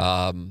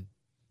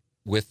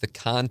 with the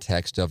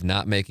context of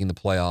not making the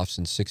playoffs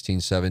in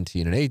 16,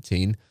 17, and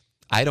 18,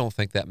 I don't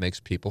think that makes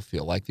people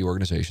feel like the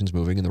organization's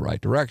moving in the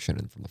right direction.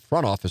 And from the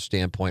front office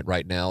standpoint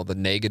right now, the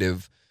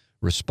negative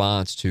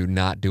response to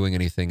not doing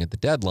anything at the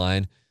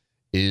deadline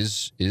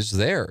is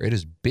there. It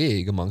is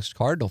big amongst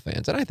Cardinal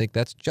fans, and I think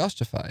that's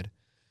justified.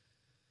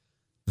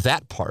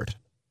 That part.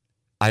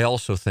 I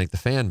also think the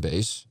fan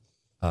base,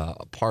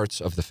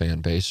 parts of the fan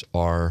base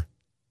are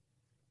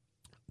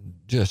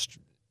just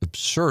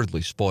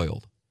absurdly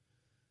spoiled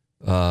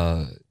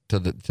to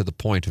the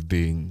point of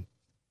being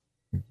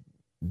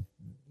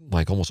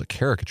like almost a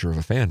caricature of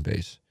a fan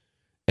base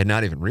and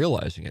not even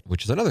realizing it,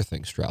 which is another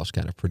thing Strauss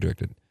kind of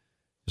predicted.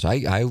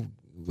 Because I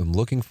am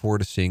looking forward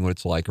to seeing what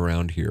it's like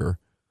around here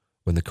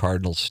when the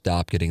Cardinals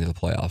stop getting to the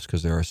playoffs,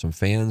 because there are some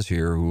fans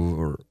here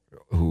who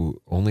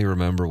only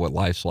remember what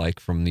life's like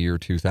from the year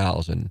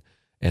 2000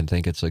 and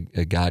think it's a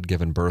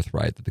God-given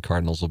birthright that the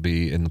Cardinals will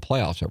be in the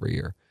playoffs every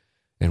year.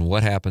 And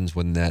what happens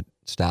when that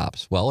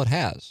stops? Well, it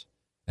has.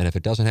 And if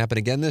it doesn't happen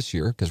again this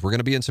year, because we're going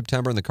to be in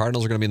September and the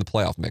Cardinals are going to be in the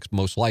playoff mix,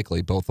 most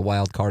likely, both the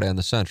wild card and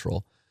the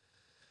Central.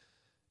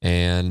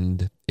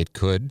 And it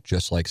could,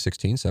 just like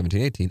 16, 17,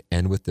 18,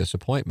 end with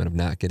disappointment of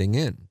not getting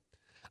in.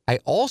 I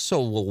also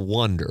will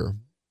wonder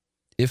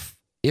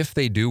if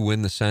they do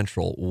win the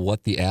Central,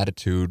 what the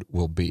attitude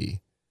will be.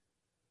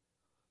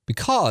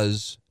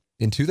 Because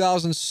in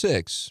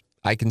 2006,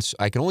 I can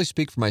only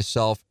speak for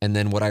myself, and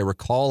then what I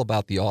recall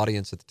about the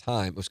audience at the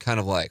time was kind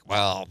of like,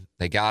 well,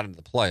 they got into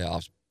the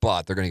playoffs,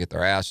 but they're going to get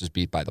their asses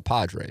beat by the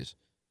Padres.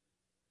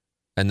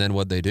 And then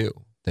what'd they do?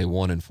 They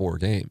won in 4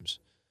 games.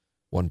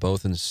 Won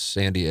both in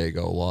San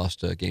Diego,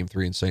 lost Game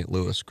 3 in St.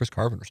 Louis. Chris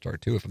Carpenter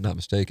started too, if I'm not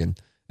mistaken,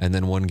 and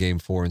then won Game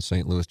 4 in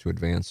St. Louis to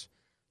advance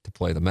to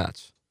play the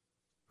Mets,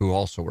 who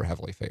also were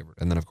heavily favored.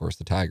 And then, of course,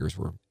 the Tigers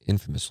were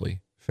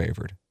infamously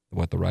favored.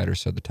 What the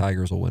writers said, the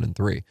Tigers will win in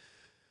 3.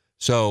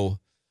 So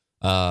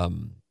I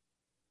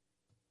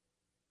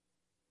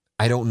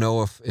don't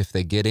know if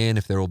they get in,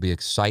 if there will be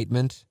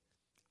excitement.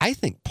 I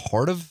think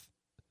part of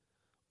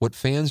what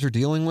fans are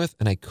dealing with,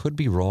 and I could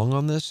be wrong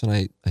on this,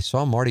 and I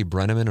saw Marty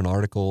Brennaman, an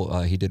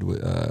article he did,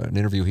 an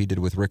interview he did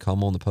with Rick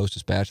Hummel in the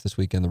Post-Dispatch this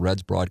weekend, the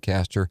Reds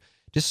broadcaster,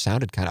 just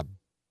sounded kind of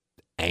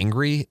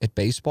angry at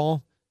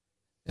baseball.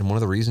 And one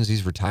of the reasons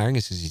he's retiring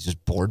is because he's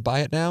just bored by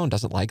it now and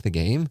doesn't like the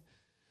game.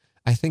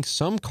 I think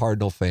some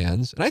Cardinal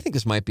fans, and I think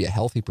this might be a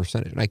healthy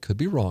percentage, and I could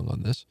be wrong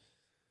on this,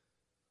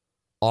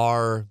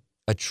 are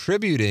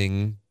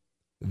attributing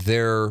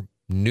their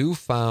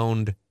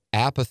newfound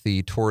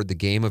apathy toward the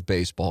game of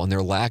baseball and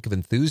their lack of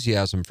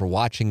enthusiasm for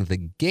watching the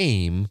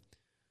game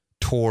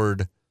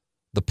toward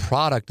the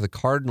product the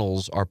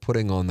Cardinals are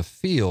putting on the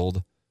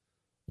field,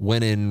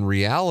 when in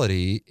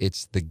reality,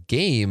 it's the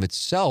game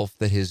itself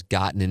that has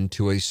gotten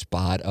into a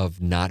spot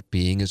of not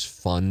being as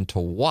fun to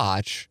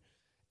watch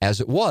as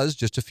it was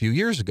just a few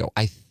years ago.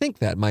 I think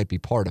that might be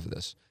part of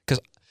this.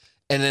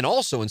 And then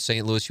also in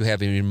St. Louis, you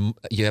have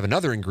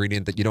another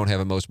ingredient that you don't have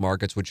in most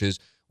markets, which is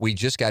we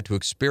just got to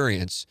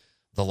experience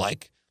the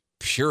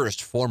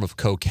purest form of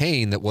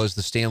cocaine that was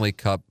the Stanley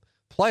Cup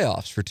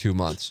playoffs for 2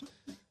 months.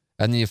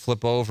 And then you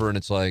flip over and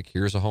it's like,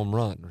 here's a home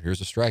run, or here's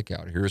a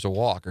strikeout, or here's a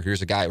walk, or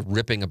here's a guy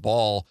ripping a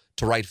ball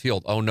to right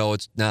field. Oh, no,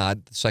 it's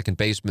not. The second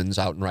baseman's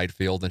out in right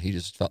field, and he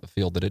just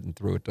fielded it and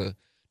threw it to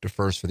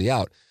first for the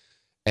out.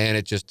 And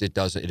it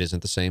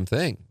isn't the same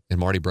thing. And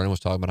Marty Brennan was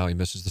talking about how he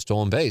misses the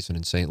stolen base. And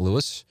in St.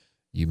 Louis,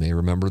 you may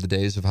remember the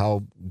days of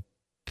how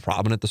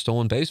prominent the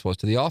stolen base was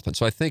to the offense.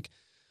 So I think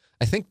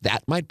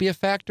that might be a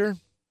factor.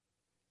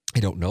 I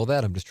don't know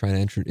that. I'm just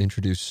trying to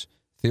introduce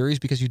theories,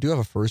 because you do have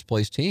a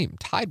first-place team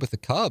tied with the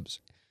Cubs.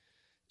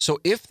 So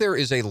if there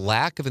is a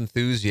lack of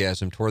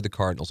enthusiasm toward the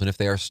Cardinals, and if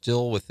they are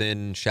still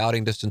within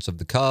shouting distance of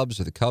the Cubs,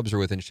 or the Cubs are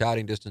within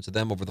shouting distance of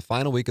them over the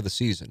final week of the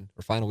season,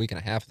 or final week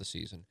and a half of the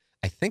season,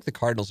 I think the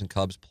Cardinals and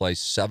Cubs play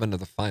 7 of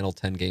the final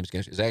 10 games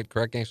against. Is that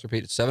correct, Gangster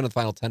Pete? It's 7 of the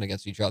final 10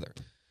 against each other.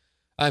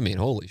 I mean,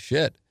 holy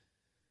shit.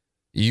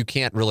 You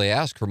can't really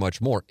ask for much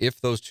more. If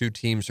those two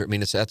teams are, I mean,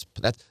 that's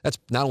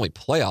not only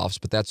playoffs,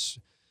 but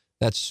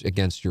that's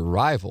against your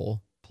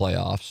rival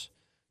playoffs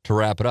to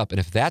wrap it up. And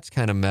if that's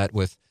kind of met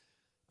with,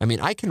 I mean,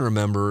 I can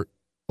remember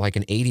like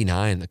in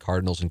 89, the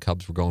Cardinals and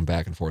Cubs were going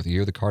back and forth. The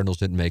year the Cardinals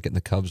didn't make it and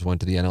the Cubs went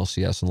to the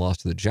NLCS and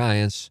lost to the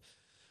Giants,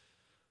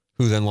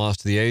 who then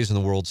lost to the A's in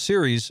the World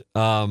Series.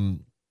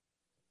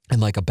 And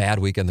like a bad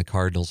weekend the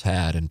Cardinals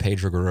had, and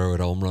Pedro Guerrero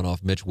had a home run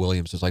off Mitch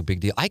Williams. It was like big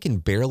deal. I can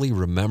barely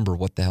remember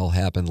what the hell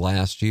happened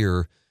last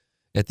year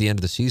at the end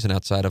of the season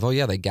outside of, oh,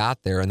 yeah, they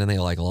got there, and then they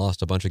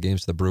lost a bunch of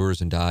games to the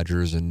Brewers and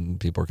Dodgers, and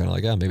people are kind of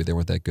like, oh, maybe they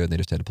weren't that good, and they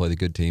just had to play the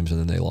good teams, and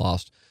then they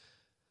lost.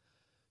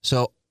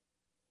 So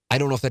I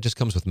don't know if that just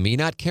comes with me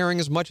not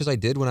caring as much as I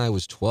did when I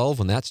was 12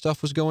 when that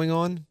stuff was going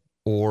on,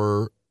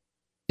 or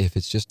if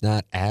it's just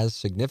not as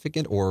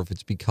significant, or if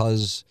it's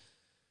because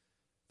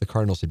the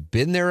Cardinals had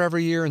been there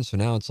every year, and so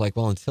now it's like,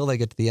 well, until they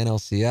get to the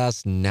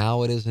NLCS,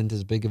 now it isn't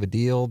as big of a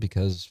deal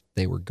because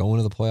they were going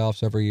to the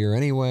playoffs every year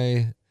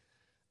anyway.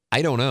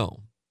 I don't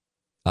know.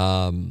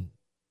 I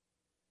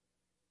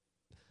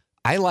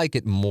like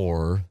it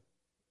more.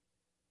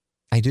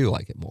 I do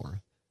like it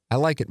more. I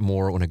like it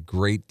more when a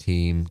great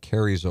team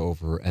carries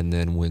over and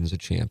then wins a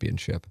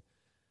championship.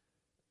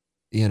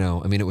 You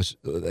know, I mean,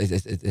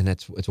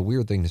 it's a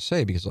weird thing to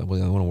say because I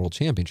won a world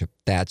championship.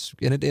 And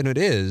it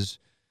is,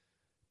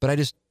 but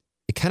it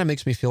kind of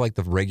makes me feel like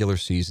the regular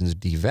season's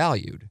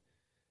devalued.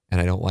 And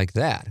I don't like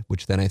that,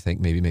 which then I think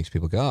maybe makes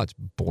people go, oh, it's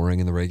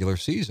boring in the regular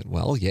season.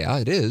 Well, yeah,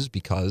 it is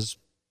because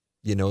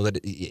you know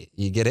that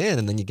you get in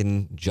and then you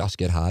can just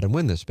get hot and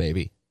win this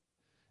baby,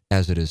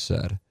 as it is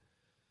said.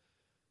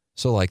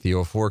 So like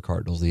the 04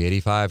 Cardinals, the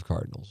 85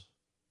 Cardinals.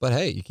 But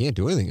hey, you can't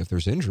do anything if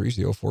there's injuries.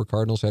 The 04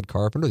 Cardinals had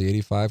Carpenter. The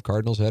 85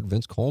 Cardinals had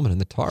Vince Coleman in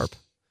the tarp.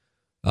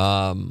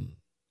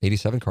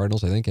 87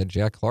 Cardinals, I think, had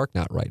Jack Clark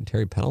not right and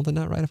Terry Pendleton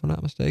not right, if I'm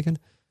not mistaken.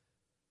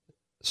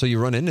 So you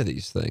run into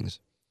these things.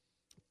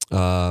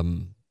 But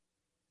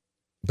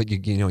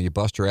you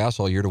bust your ass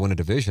all year to win a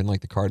division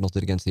like the Cardinals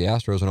did against the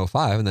Astros in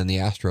 05, and then the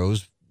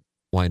Astros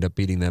wind up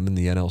beating them in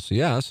the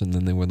NLCS, and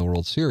then they win the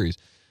World Series.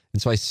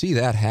 And so I see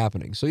that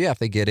happening. So yeah, if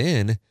they get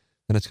in,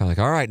 then it's kind of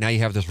like, all right, now you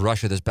have this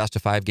rush of this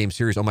best-of-5 game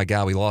series. Oh my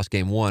God, we lost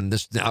game 1.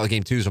 Now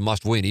game 2 is a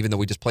must-win, even though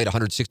we just played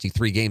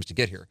 163 games to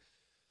get here.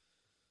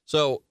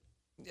 So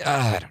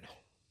I don't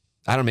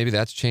know. Maybe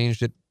that's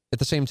changed it. At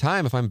the same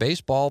time, if I'm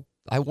baseball,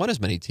 I want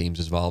as many teams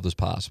involved as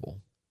possible.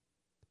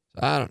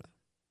 I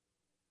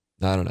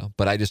don't know.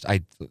 But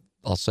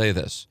I'll say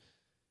this.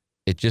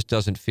 It just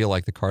doesn't feel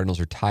like the Cardinals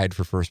are tied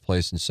for first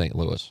place in St.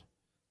 Louis.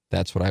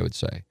 That's what I would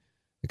say.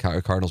 The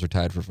Cardinals are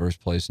tied for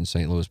first place in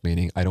St. Louis,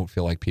 meaning I don't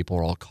feel like people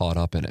are all caught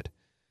up in it.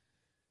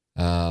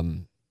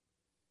 And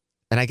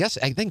I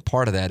think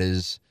part of that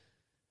is,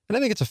 and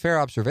I think it's a fair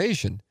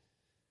observation,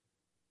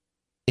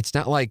 it's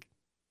not like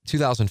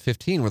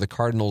 2015 where the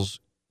Cardinals,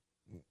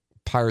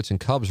 Pirates, and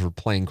Cubs were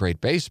playing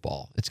great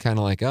baseball. It's kind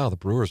of like, oh, the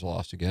Brewers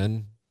lost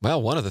again.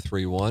 Well, one of the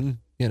 3 won.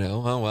 You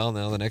know, oh, well,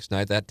 now the next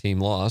night that team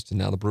lost, and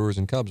now the Brewers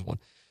and Cubs won.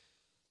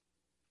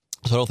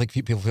 So I don't think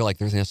people feel like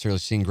they're necessarily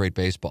seeing great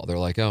baseball. They're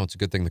like, oh, it's a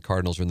good thing the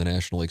Cardinals are in the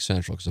National League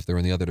Central, because if they were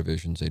in the other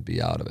divisions, they'd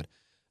be out of it.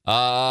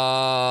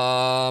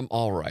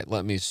 All right,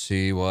 let me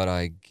see what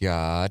I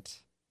got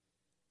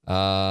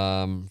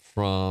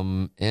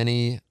from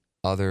any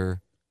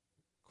other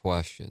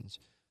questions.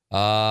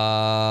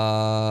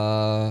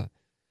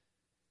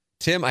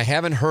 Tim, I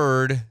haven't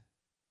heard,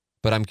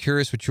 but I'm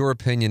curious what your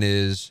opinion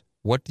is.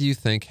 What do you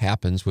think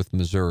happens with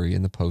Missouri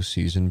in the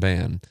postseason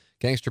ban?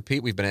 Gangster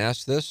Pete, we've been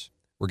asked this.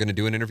 We're going to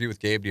do an interview with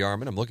Gabe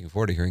DeArmond. I'm looking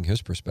forward to hearing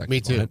his perspective.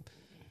 Me too.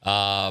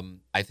 On it.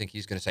 I think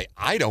he's going to say,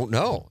 I don't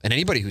know. And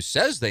anybody who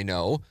says they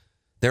know,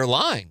 they're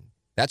lying.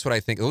 That's what I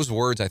think. Those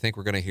words I think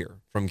we're going to hear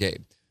from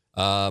Gabe.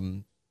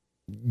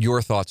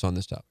 Your thoughts on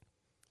this topic?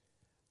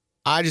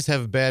 I just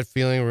have a bad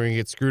feeling we're going to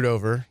get screwed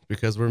over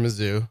because we're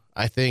Mizzou.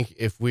 I think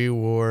if we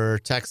were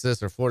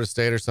Texas or Florida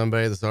State or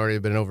somebody that's already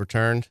been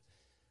overturned,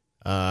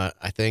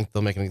 I think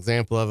they'll make an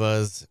example of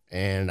us,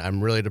 and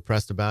I'm really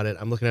depressed about it.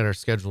 I'm looking at our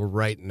schedule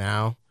right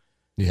now.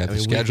 You have the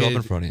schedule up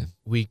in front of you.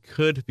 We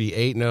could be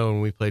 8-0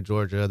 when we play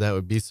Georgia. That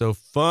would be so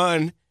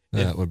fun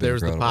if there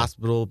was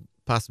the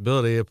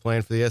possibility of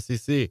playing for the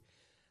SEC.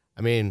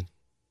 I mean,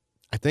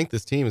 I think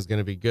this team is going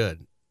to be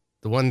good.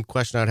 The one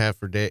question I'd have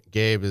for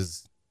Gabe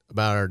is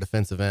about our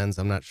defensive ends.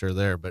 I'm not sure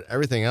there, but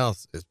everything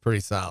else is pretty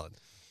solid.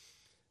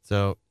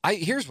 So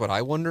here's what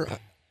I wonder.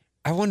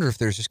 I wonder if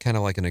there's just kind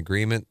of like an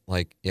agreement,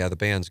 like, yeah, the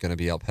ban's going to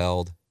be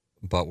upheld,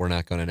 but we're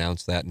not going to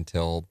announce that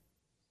until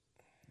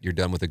you're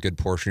done with a good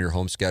portion of your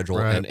home schedule.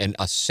 Right. And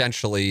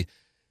essentially,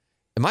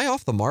 am I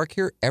off the mark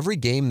here? Every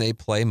game they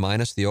play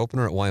minus the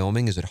opener at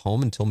Wyoming is at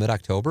home until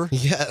mid-October?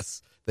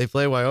 Yes. They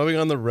play Wyoming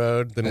on the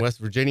road, then West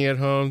Virginia at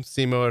home,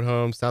 SEMO at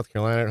home, South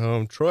Carolina at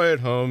home, Troy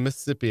at home,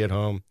 Mississippi at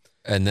home.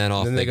 And then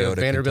they go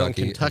to Vanderbilt,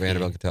 Kentucky,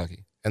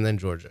 Kentucky. And then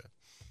Georgia.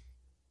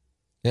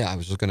 Yeah, I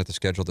was looking at the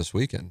schedule this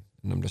weekend,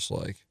 and I'm just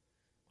like,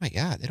 my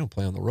God, they don't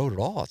play on the road at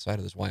all outside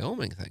of this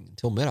Wyoming thing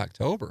until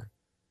mid-October.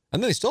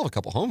 And then they still have a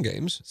couple home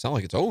games. It's not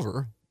like it's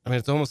over. I mean,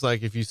 it's almost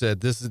like if you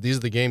said, these are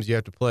the games you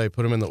have to play,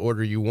 put them in the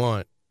order you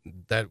want,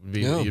 that would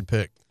be what you'd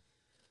pick.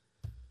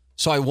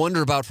 So I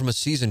wonder about from a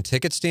season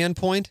ticket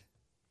standpoint,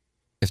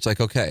 it's like,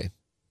 okay,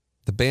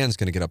 the ban's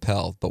going to get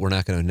upheld, but we're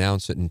not going to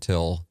announce it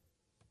until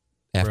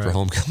after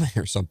homecoming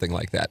or something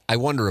like that. I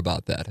wonder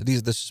about that.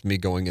 This is me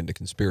going into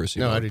conspiracy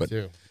mode. I do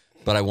too.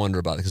 But I wonder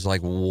about it because,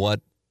 like, what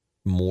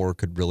more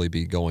could really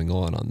be going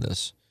on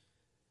this?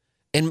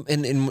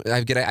 And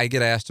I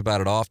get asked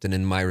about it often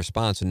in my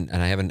response, and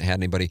I haven't had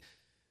anybody.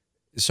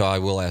 So I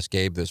will ask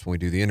Gabe this when we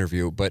do the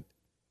interview. But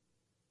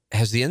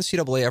has the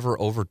NCAA ever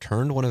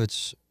overturned one of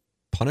its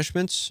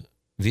punishments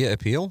via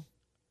appeal?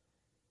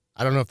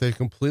 I don't know if they've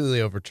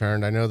completely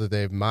overturned. I know that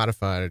they've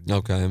modified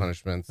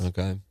punishments.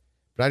 Okay.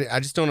 But I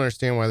just don't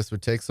understand why this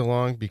would take so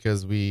long,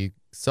 because we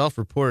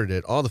self-reported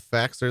it. All the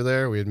facts are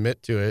there. We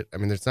admit to it. I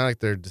mean, it's not like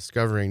they're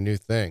discovering new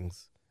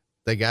things.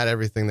 They got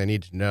everything they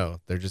need to know.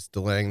 They're just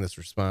delaying this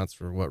response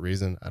for what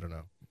reason? I don't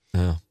know.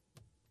 Yeah.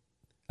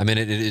 I mean,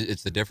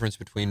 it's the difference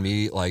between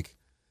me, like,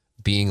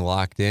 being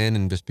locked in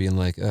and just being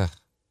like, ugh.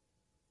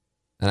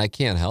 And I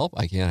can't help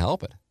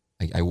it.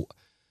 I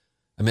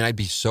mean, I'd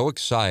be so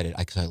excited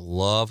because I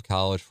love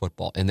college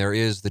football. And there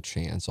is the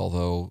chance,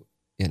 although,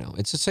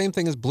 it's the same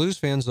thing as Blues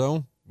fans,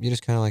 though. You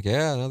just kind of like,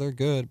 yeah, no, they're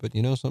good, but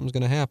something's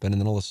going to happen.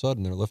 And then all of a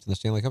sudden they're lifting the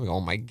Stanley Cup.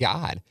 Oh, my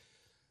God.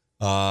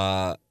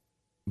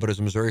 But as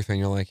a Missouri fan,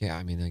 you're like, yeah,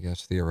 I mean, I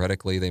guess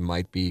theoretically they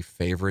might be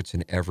favorites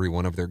in every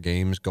one of their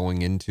games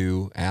going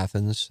into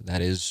Athens.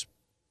 That is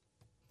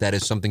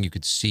something you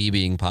could see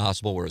being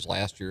possible, whereas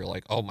last year you're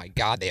like, oh, my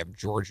God, they have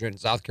Georgia and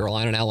South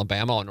Carolina and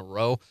Alabama in a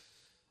row.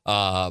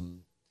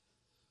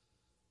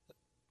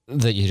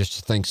 That you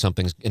just think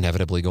something's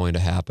inevitably going to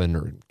happen,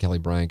 or Kelly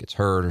Bryant gets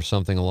hurt or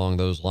something along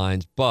those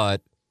lines.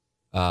 But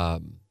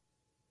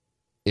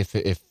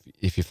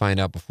if you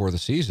find out before the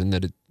season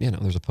that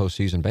there's a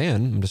postseason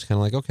ban, I'm just kind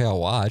of like, okay, I'll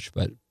watch,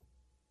 but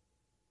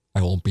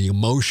I won't be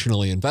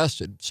emotionally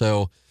invested.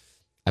 So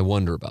I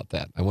wonder about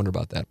that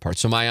part.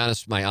 So my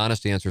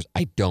honest answer is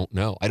I don't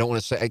know. I don't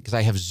want to say, because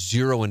I have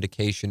zero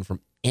indication from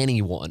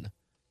anyone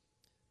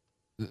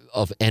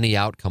of any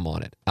outcome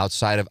on it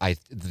outside of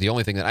the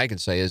only thing that I can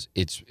say is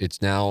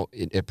it's now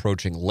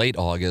approaching late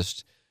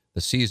August.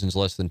 The season's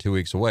less than 2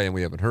 weeks away, and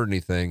we haven't heard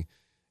anything,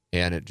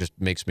 and it just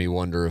makes me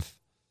wonder if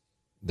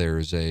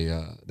there's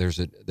a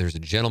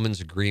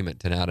gentleman's agreement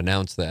to not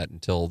announce that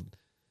until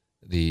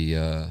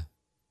a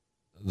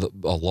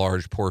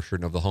large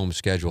portion of the home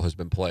schedule has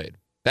been played.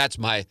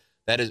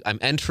 I'm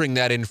entering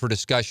that in for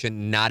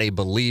discussion, not a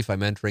belief.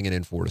 I'm entering it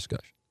in for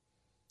discussion.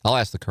 I'll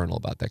ask the Colonel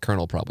about that.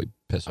 Colonel will probably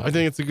piss off. I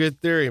think it's a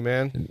good theory,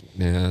 man.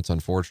 Yeah, it's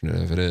unfortunate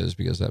if it is,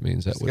 because that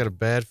means that He's got a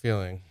bad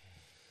feeling.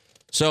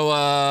 So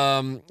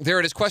there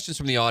it is. Questions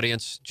from the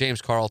audience.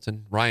 James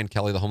Carlton, Ryan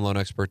Kelly,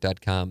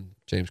 thehomeloanexpert.com,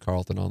 James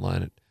Carlton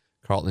online at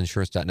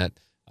carltoninsurance.net,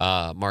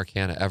 Mark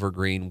Hanna,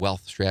 Evergreen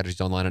Wealth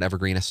Strategies online at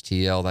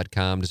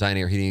evergreenstl.com, Design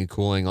Air Heating and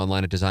Cooling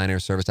online at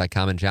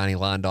designairservice.com, and Johnny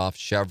Londoff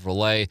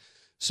Chevrolet.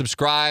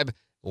 Subscribe,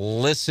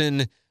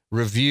 listen,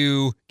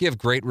 review, give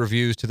great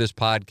reviews to this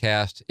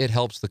podcast. It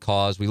helps the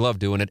cause. We love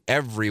doing it.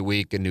 Every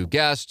week, a new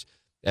guest,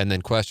 and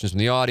then questions from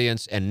the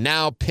audience. And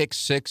now Pick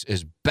Six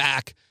is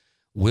back.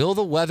 Will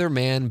the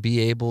weatherman be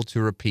able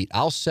to repeat?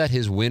 I'll set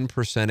his win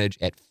percentage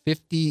at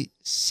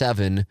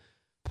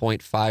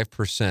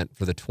 57.5%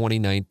 for the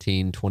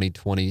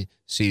 2019-2020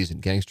 season.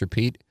 Gangster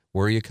Pete,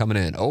 where are you coming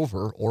in,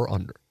 over or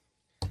under?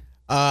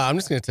 I'm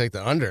just going to take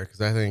the under, because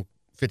I think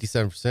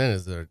 57%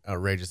 is an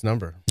outrageous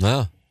number.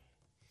 Yeah.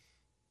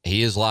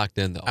 He is locked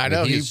in, though. I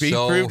know. He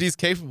proved he's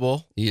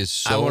capable. He is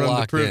so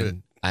locked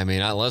in. I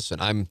mean, I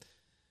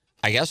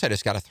guess I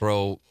just got to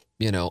throw,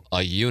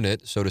 a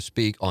unit, so to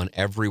speak, on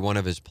every one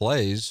of his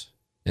plays.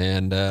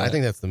 And I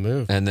think that's the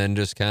move. And then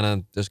just kind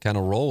of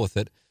roll with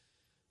it.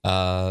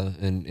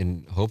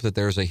 And hope that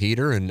there's a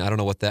heater. And I don't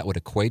know what that would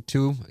equate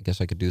to. I guess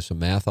I could do some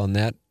math on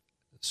that.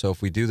 So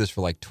if we do this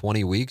for like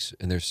 20 weeks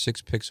and there's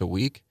 6 picks a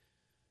week,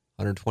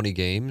 120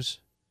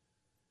 games.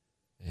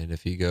 And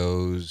if he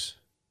goes...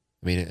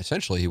 I mean,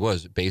 essentially, he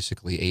was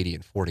basically 80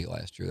 and 40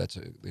 last year. That's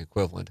the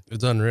equivalent.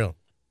 It's unreal.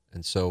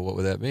 And so what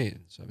would that mean?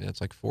 So, I mean, that's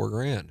like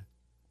 $4,000.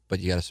 But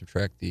you got to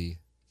subtract the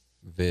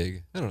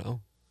VIG. I don't know.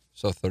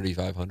 So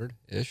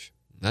 3,500-ish.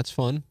 That's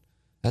fun.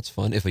 That's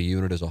fun if a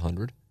unit is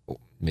 100.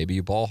 Maybe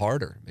you ball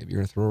harder. Maybe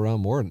you're going to throw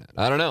around more than that.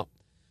 I don't know.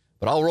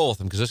 But I'll roll with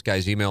him, because this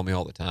guy's emailing me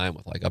all the time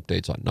with like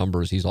updates on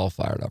numbers. He's all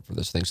fired up for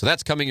this thing. So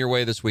that's coming your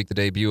way this week, the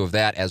debut of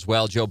that as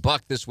well. Joe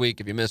Buck this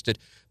week. If you missed it,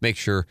 make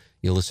sure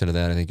you listen to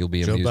that. I think you'll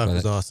be amused by that. Joe Buck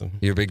was awesome.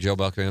 You're a big Joe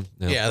Buck fan?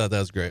 Yeah, I thought that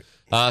was great.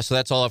 So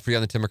that's all up for you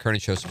on the Tim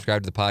McKernan Show.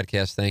 Subscribe to the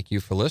podcast. Thank you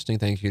for listening.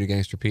 Thank you to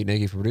Gangster Pete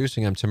Nagy for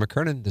producing. I'm Tim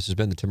McKernan. This has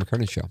been the Tim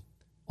McKernan Show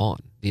on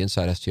the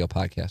Inside STL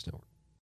Podcast Network.